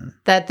in.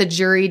 That the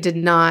jury did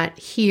not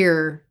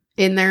hear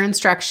in their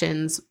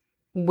instructions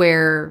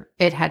where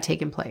it had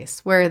taken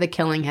place, where the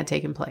killing had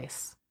taken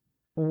place.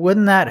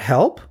 Wouldn't that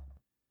help?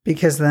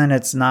 Because then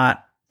it's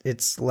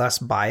less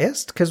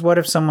biased. Because what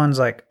if someone's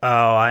like, oh,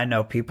 I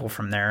know people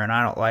from there and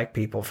I don't like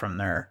people from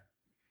there.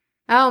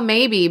 Oh,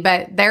 maybe,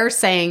 but they're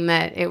saying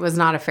that it was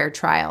not a fair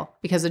trial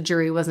because the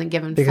jury wasn't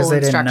given Because full they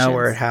instructions. didn't know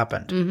where it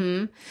happened.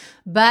 Mm-hmm.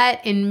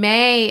 But in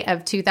May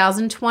of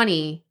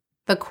 2020,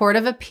 the Court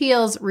of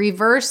Appeals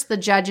reversed the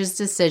judge's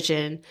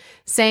decision,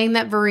 saying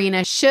that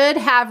Verina should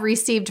have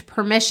received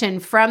permission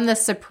from the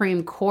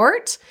Supreme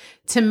Court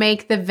to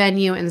make the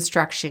venue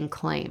instruction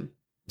claim.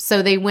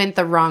 So they went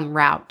the wrong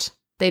route.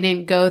 They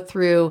didn't go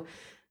through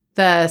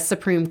the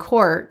Supreme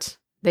Court.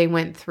 They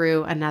went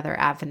through another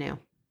avenue.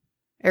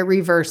 It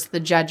reversed the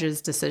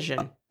judge's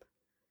decision.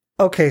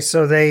 Okay,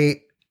 so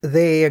they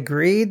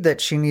agreed that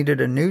she needed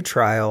a new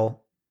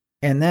trial,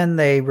 and then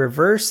they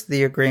reversed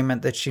the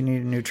agreement that she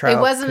needed a new trial.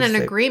 It wasn't an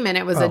agreement.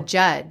 It was a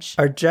judge.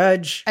 A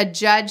judge? A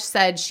judge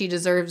said she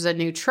deserves a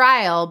new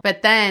trial,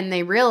 but then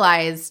they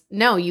realized,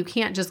 no, you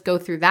can't just go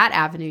through that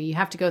avenue. You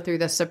have to go through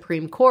the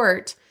Supreme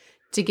Court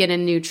to get a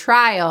new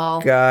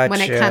trial when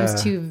it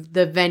comes to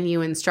the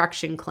venue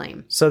instruction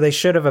claim. So they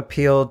should have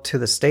appealed to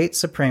the state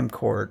Supreme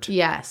Court.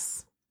 Yes.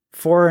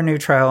 For a new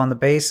trial on the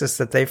basis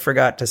that they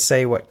forgot to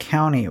say what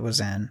county it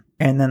was in.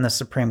 And then the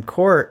Supreme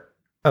Court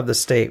of the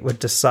state would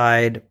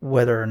decide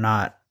whether or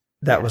not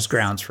that was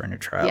grounds for a new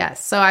trial.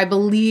 Yes. So I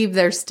believe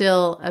they're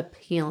still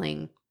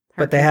appealing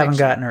her But they haven't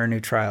conviction. gotten her a new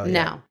trial yet.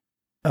 No.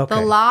 Okay.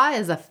 The law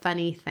is a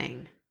funny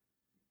thing.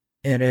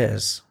 It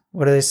is.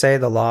 What do they say?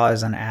 The law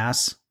is an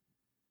ass?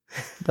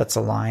 That's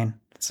a line.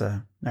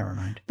 Never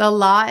mind. The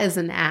law is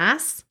an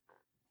ass?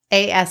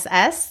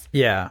 ASS?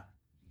 Yeah.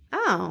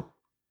 Oh.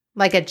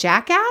 Like a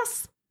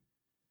jackass?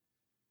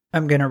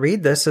 I'm going to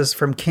read this as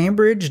from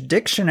Cambridge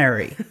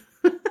Dictionary.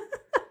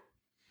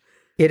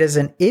 It is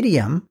an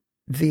idiom.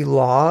 The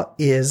law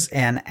is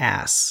an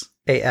ass.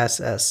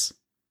 ASS.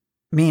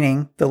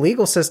 Meaning the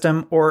legal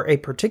system or a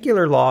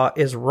particular law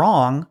is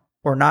wrong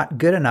or not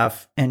good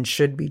enough and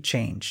should be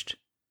changed.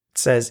 It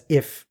says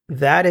if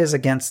that is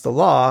against the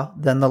law,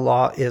 then the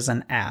law is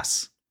an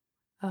ass.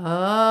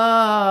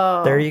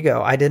 Oh. There you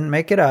go. I didn't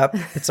make it up.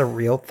 It's a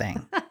real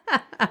thing.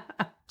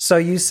 So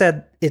you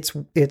said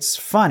it's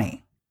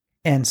funny.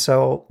 And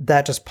so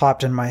that just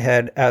popped in my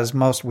head, as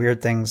most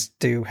weird things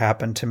do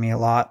happen to me a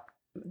lot.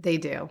 They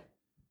do.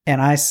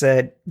 And I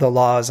said, the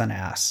law is an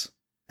ass.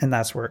 And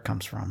that's where it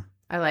comes from.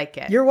 I like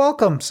it. You're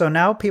welcome. So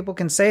now people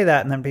can say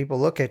that, and then people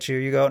look at you.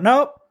 You go,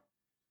 nope.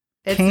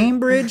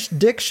 Cambridge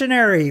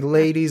Dictionary,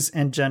 ladies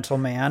and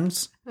gentlemen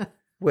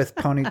with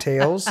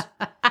ponytails.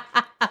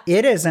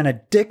 It is in a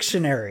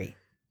dictionary.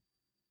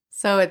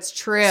 So it's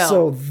true.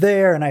 So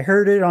there, and I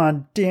heard it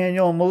on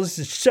Daniel and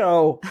Melissa's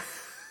show.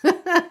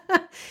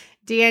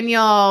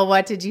 Daniel,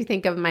 what did you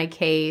think of my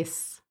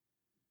case?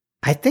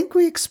 I think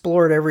we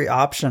explored every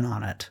option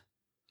on it.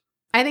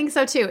 I think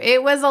so too.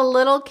 It was a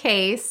little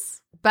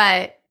case,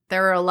 but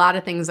there were a lot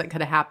of things that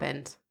could have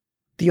happened.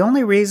 The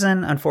only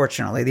reason,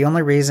 unfortunately,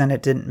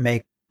 it didn't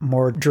make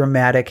more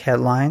dramatic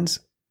headlines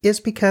is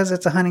because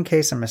it's a hunting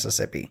case in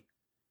Mississippi.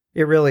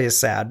 It really is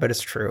sad, but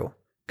it's true.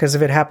 Because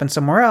if it happened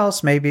somewhere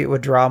else, maybe it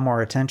would draw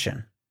more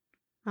attention.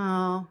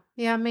 Oh,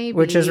 yeah, maybe.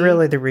 Which is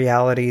really the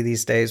reality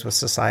these days with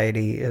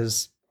society,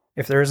 is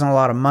if there isn't a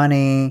lot of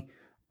money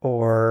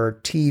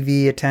or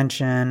TV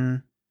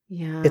attention,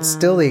 it's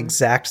still the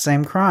exact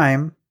same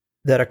crime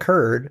that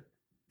occurred.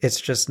 It's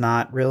just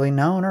not really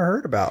known or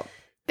heard about.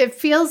 It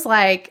feels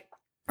like,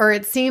 or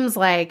it seems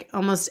like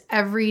almost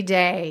every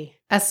day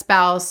a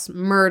spouse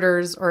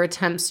murders or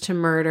attempts to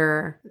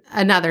murder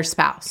another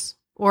spouse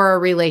or a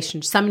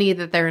relationship, somebody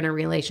that they're in a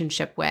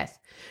relationship with.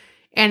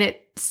 And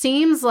it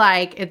seems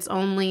like it's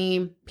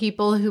only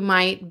people who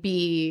might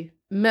be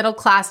middle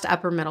class to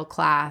upper middle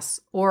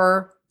class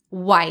or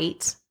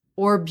white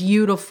or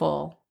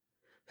beautiful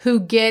who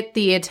get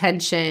the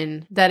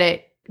attention that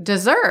it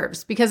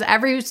deserves, because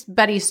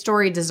everybody's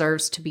story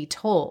deserves to be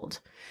told.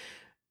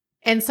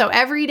 And so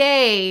every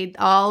day,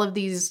 all of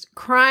these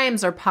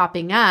crimes are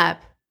popping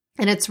up.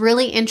 And it's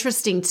really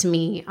interesting to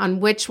me on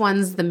which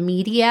ones the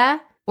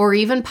media or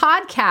even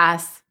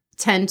podcasts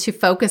tend to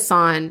focus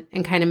on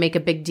and kind of make a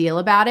big deal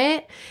about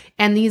it.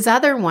 And these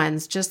other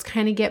ones just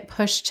kind of get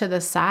pushed to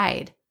the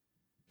side.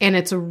 And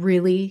it's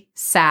really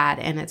sad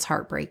and it's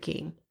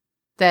heartbreaking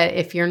that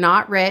if you're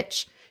not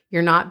rich,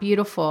 you're not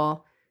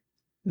beautiful,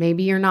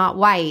 maybe you're not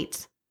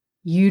white,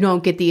 you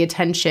don't get the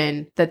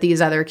attention that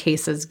these other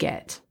cases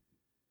get.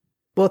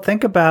 Well,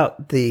 think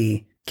about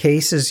the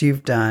cases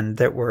you've done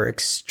that were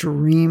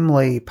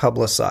extremely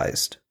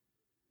publicized.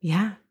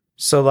 Yeah.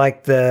 So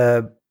like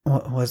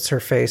what's her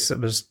face? It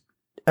was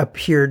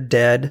appeared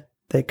dead.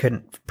 They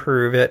couldn't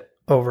prove it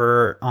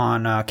over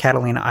on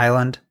Catalina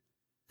Island.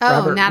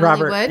 Oh,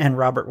 Natalie Wood? And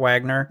Robert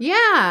Wagner.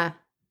 Yeah.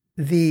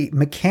 The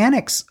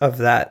mechanics of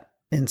that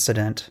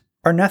incident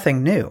are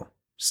nothing new.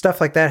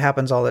 Stuff like that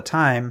happens all the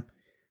time.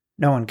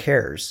 No one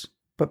cares.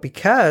 But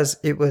because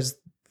it was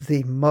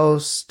the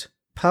most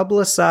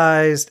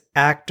publicized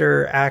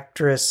actor,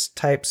 actress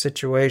type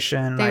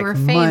situation, they like were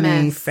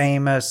money,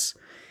 famous,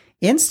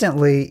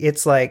 instantly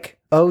it's like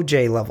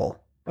OJ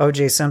level,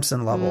 OJ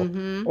Simpson level.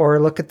 Mm-hmm. Or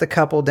look at the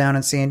couple down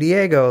in San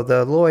Diego,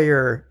 the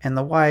lawyer and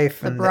the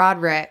wife. The and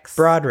Brodricks.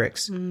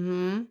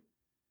 Mm-hmm.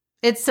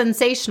 It's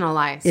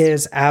sensationalized. It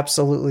is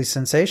absolutely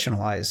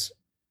sensationalized.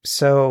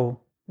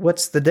 So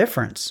what's the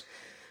difference?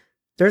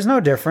 There's no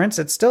difference.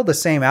 It's still the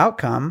same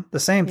outcome. The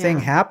same thing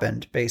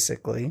happened,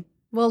 basically.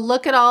 Well,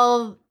 look at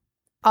all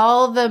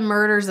the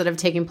murders that have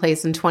taken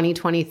place in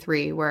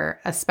 2023 where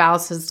a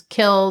spouse has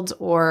killed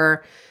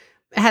or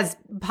has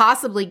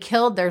possibly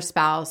killed their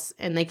spouse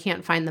and they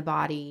can't find the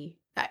body.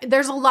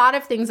 There's a lot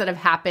of things that have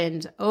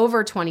happened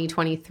over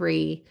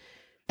 2023,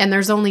 and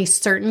there's only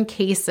certain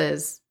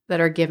cases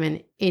that are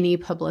given any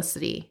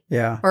publicity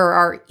or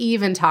are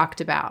even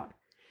talked about.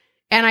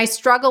 And I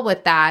struggle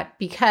with that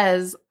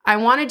because I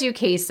want to do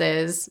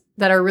cases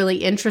that are really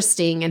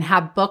interesting and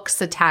have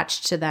books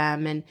attached to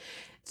them and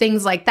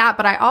things like that.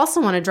 But I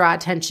also want to draw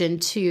attention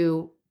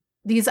to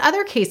these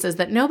other cases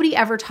that nobody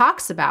ever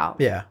talks about.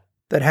 Yeah.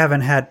 That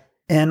haven't had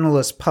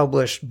endless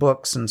published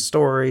books and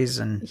stories.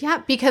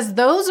 Yeah, because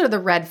those are the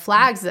red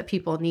flags that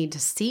people need to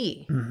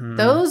see. Mm-hmm.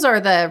 Those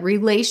are the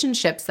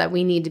relationships that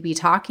we need to be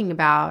talking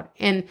about.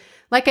 And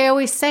like I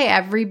always say,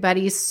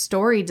 everybody's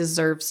story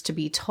deserves to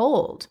be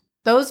told.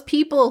 Those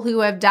people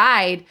who have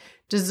died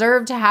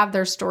deserve to have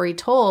their story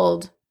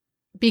told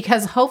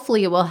because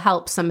hopefully it will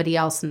help somebody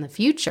else in the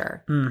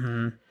future.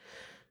 Mm-hmm.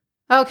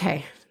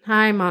 Okay,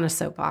 I'm on a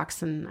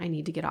soapbox and I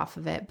need to get off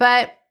of it.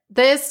 But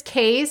this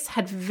case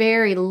had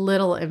very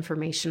little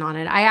information on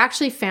it. I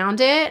actually found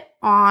it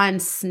on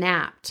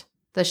Snapped,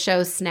 the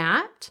show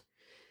Snapped.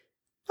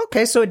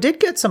 Okay, so it did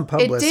get some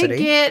publicity. It did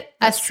get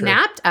That's a true.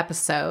 Snapped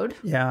episode.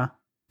 Yeah.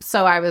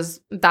 So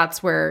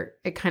that's where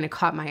it kind of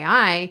caught my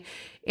eye.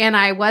 And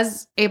I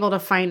was able to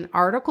find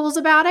articles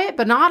about it,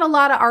 but not a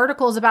lot of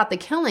articles about the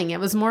killing. It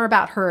was more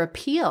about her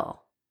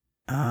appeal.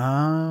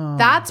 Oh.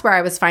 That's where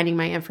I was finding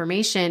my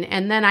information.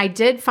 And then I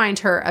did find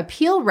her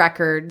appeal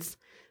records,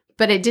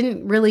 but it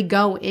didn't really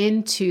go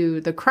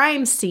into the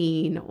crime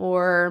scene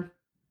or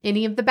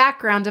any of the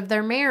background of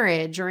their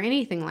marriage or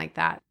anything like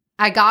that.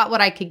 I got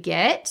what I could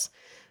get,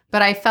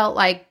 But I felt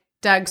like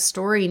Doug's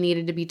story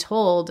needed to be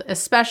told,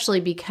 especially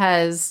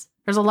because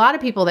there's a lot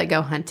of people that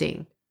go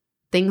hunting.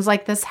 Things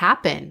like this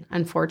happen,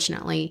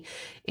 unfortunately.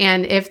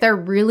 And if they're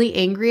really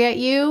angry at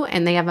you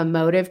and they have a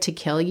motive to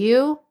kill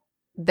you,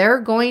 they're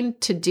going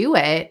to do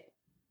it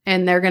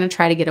and they're going to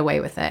try to get away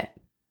with it.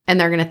 And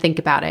they're going to think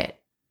about it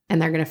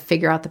and they're going to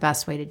figure out the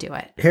best way to do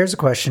it. Here's a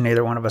question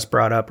neither one of us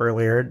brought up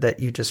earlier that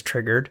you just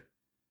triggered.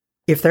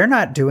 If they're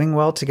not doing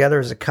well together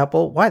as a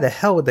couple, why the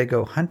hell would they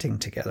go hunting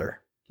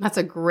together? That's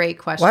a great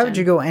question. Why would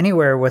you go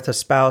anywhere with a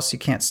spouse you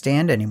can't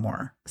stand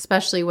anymore?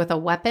 Especially with a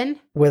weapon?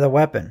 With a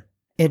weapon.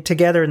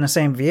 Together in the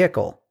same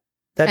vehicle.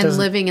 And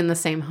living in the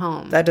same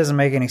home. That doesn't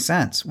make any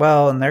sense.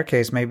 Well, in their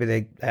case, maybe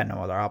they had no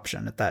other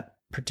option at that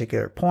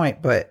particular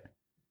point, but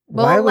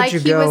why would you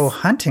go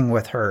hunting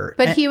with her?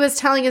 But he was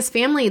telling his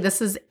family,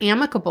 this is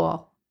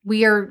amicable.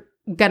 We are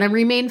going to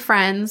remain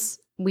friends.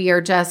 We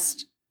are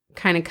just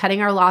kind of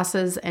cutting our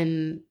losses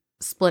and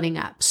splitting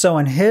up. So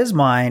in his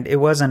mind, it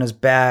wasn't as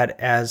bad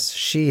as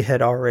she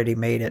had already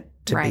made it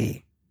to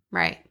be.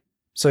 Right.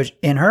 So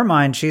in her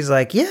mind, she's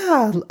like,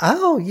 yeah,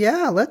 oh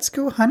yeah, let's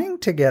go hunting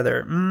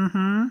together.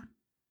 Mm-hmm.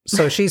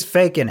 So she's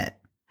faking it.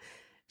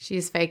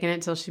 She's faking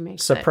it till she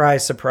makes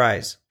surprise, it.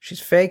 Surprise.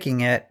 She's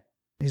faking it.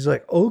 He's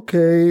like,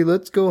 okay,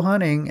 let's go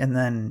hunting. And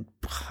then,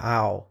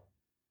 wow.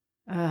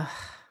 Ugh.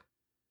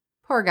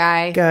 Poor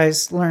guy.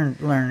 Guys, learn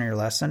your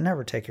lesson.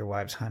 Never take your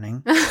wives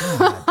hunting.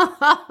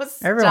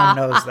 Everyone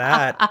knows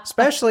that.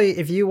 Especially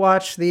if you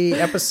watch the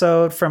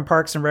episode from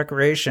Parks and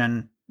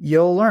Recreation,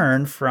 you'll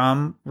learn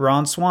from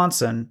Ron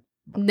Swanson.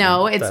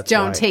 No, it's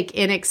don't take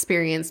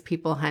inexperienced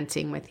people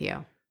hunting with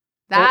you.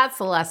 That's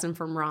the lesson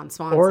from Ron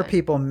Swanson. Or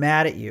people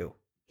mad at you.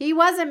 He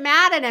wasn't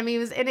mad at him. He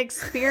was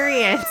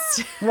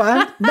inexperienced.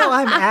 Well,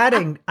 I'm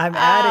adding.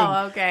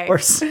 Oh, okay. Or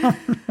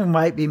someone who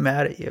might be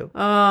mad at you.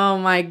 Oh,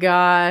 my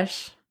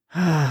gosh.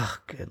 Oh,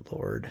 good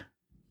Lord.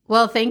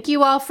 Well, thank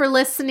you all for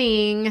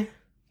listening.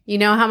 You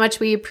know how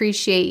much we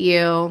appreciate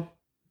you.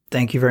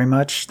 Thank you very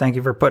much. Thank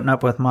you for putting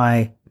up with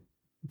my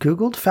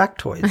Googled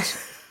factoids.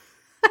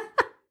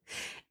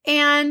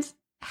 And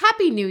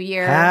Happy New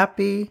Year.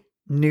 Happy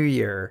New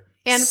Year.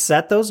 And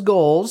set those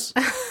goals.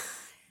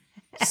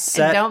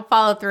 And don't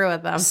follow through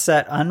with them.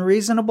 Set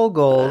unreasonable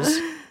goals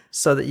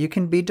so that you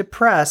can be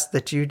depressed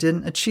that you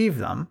didn't achieve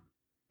them.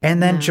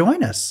 And then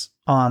join us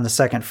on the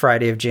second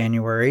Friday of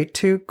January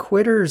to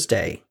Quitters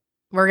Day.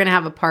 We're going to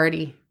have a party.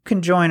 You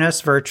can join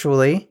us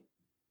virtually.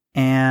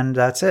 And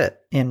that's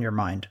it in your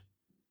mind.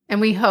 And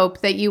we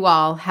hope that you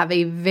all have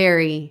a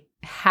very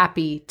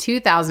happy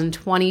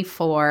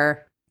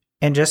 2024.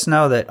 And just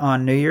know that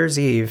on New Year's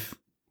Eve,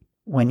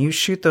 when you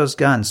shoot those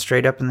guns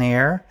straight up in the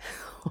air,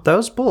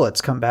 those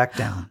bullets come back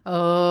down.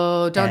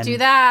 Oh, don't do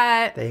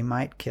that. They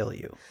might kill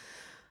you.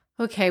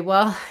 Okay,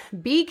 well,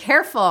 be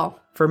careful.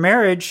 For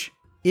marriage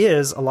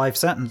is a life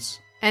sentence.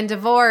 And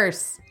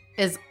divorce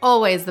is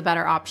always the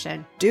better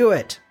option. Do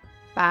it.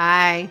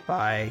 Bye.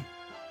 Bye.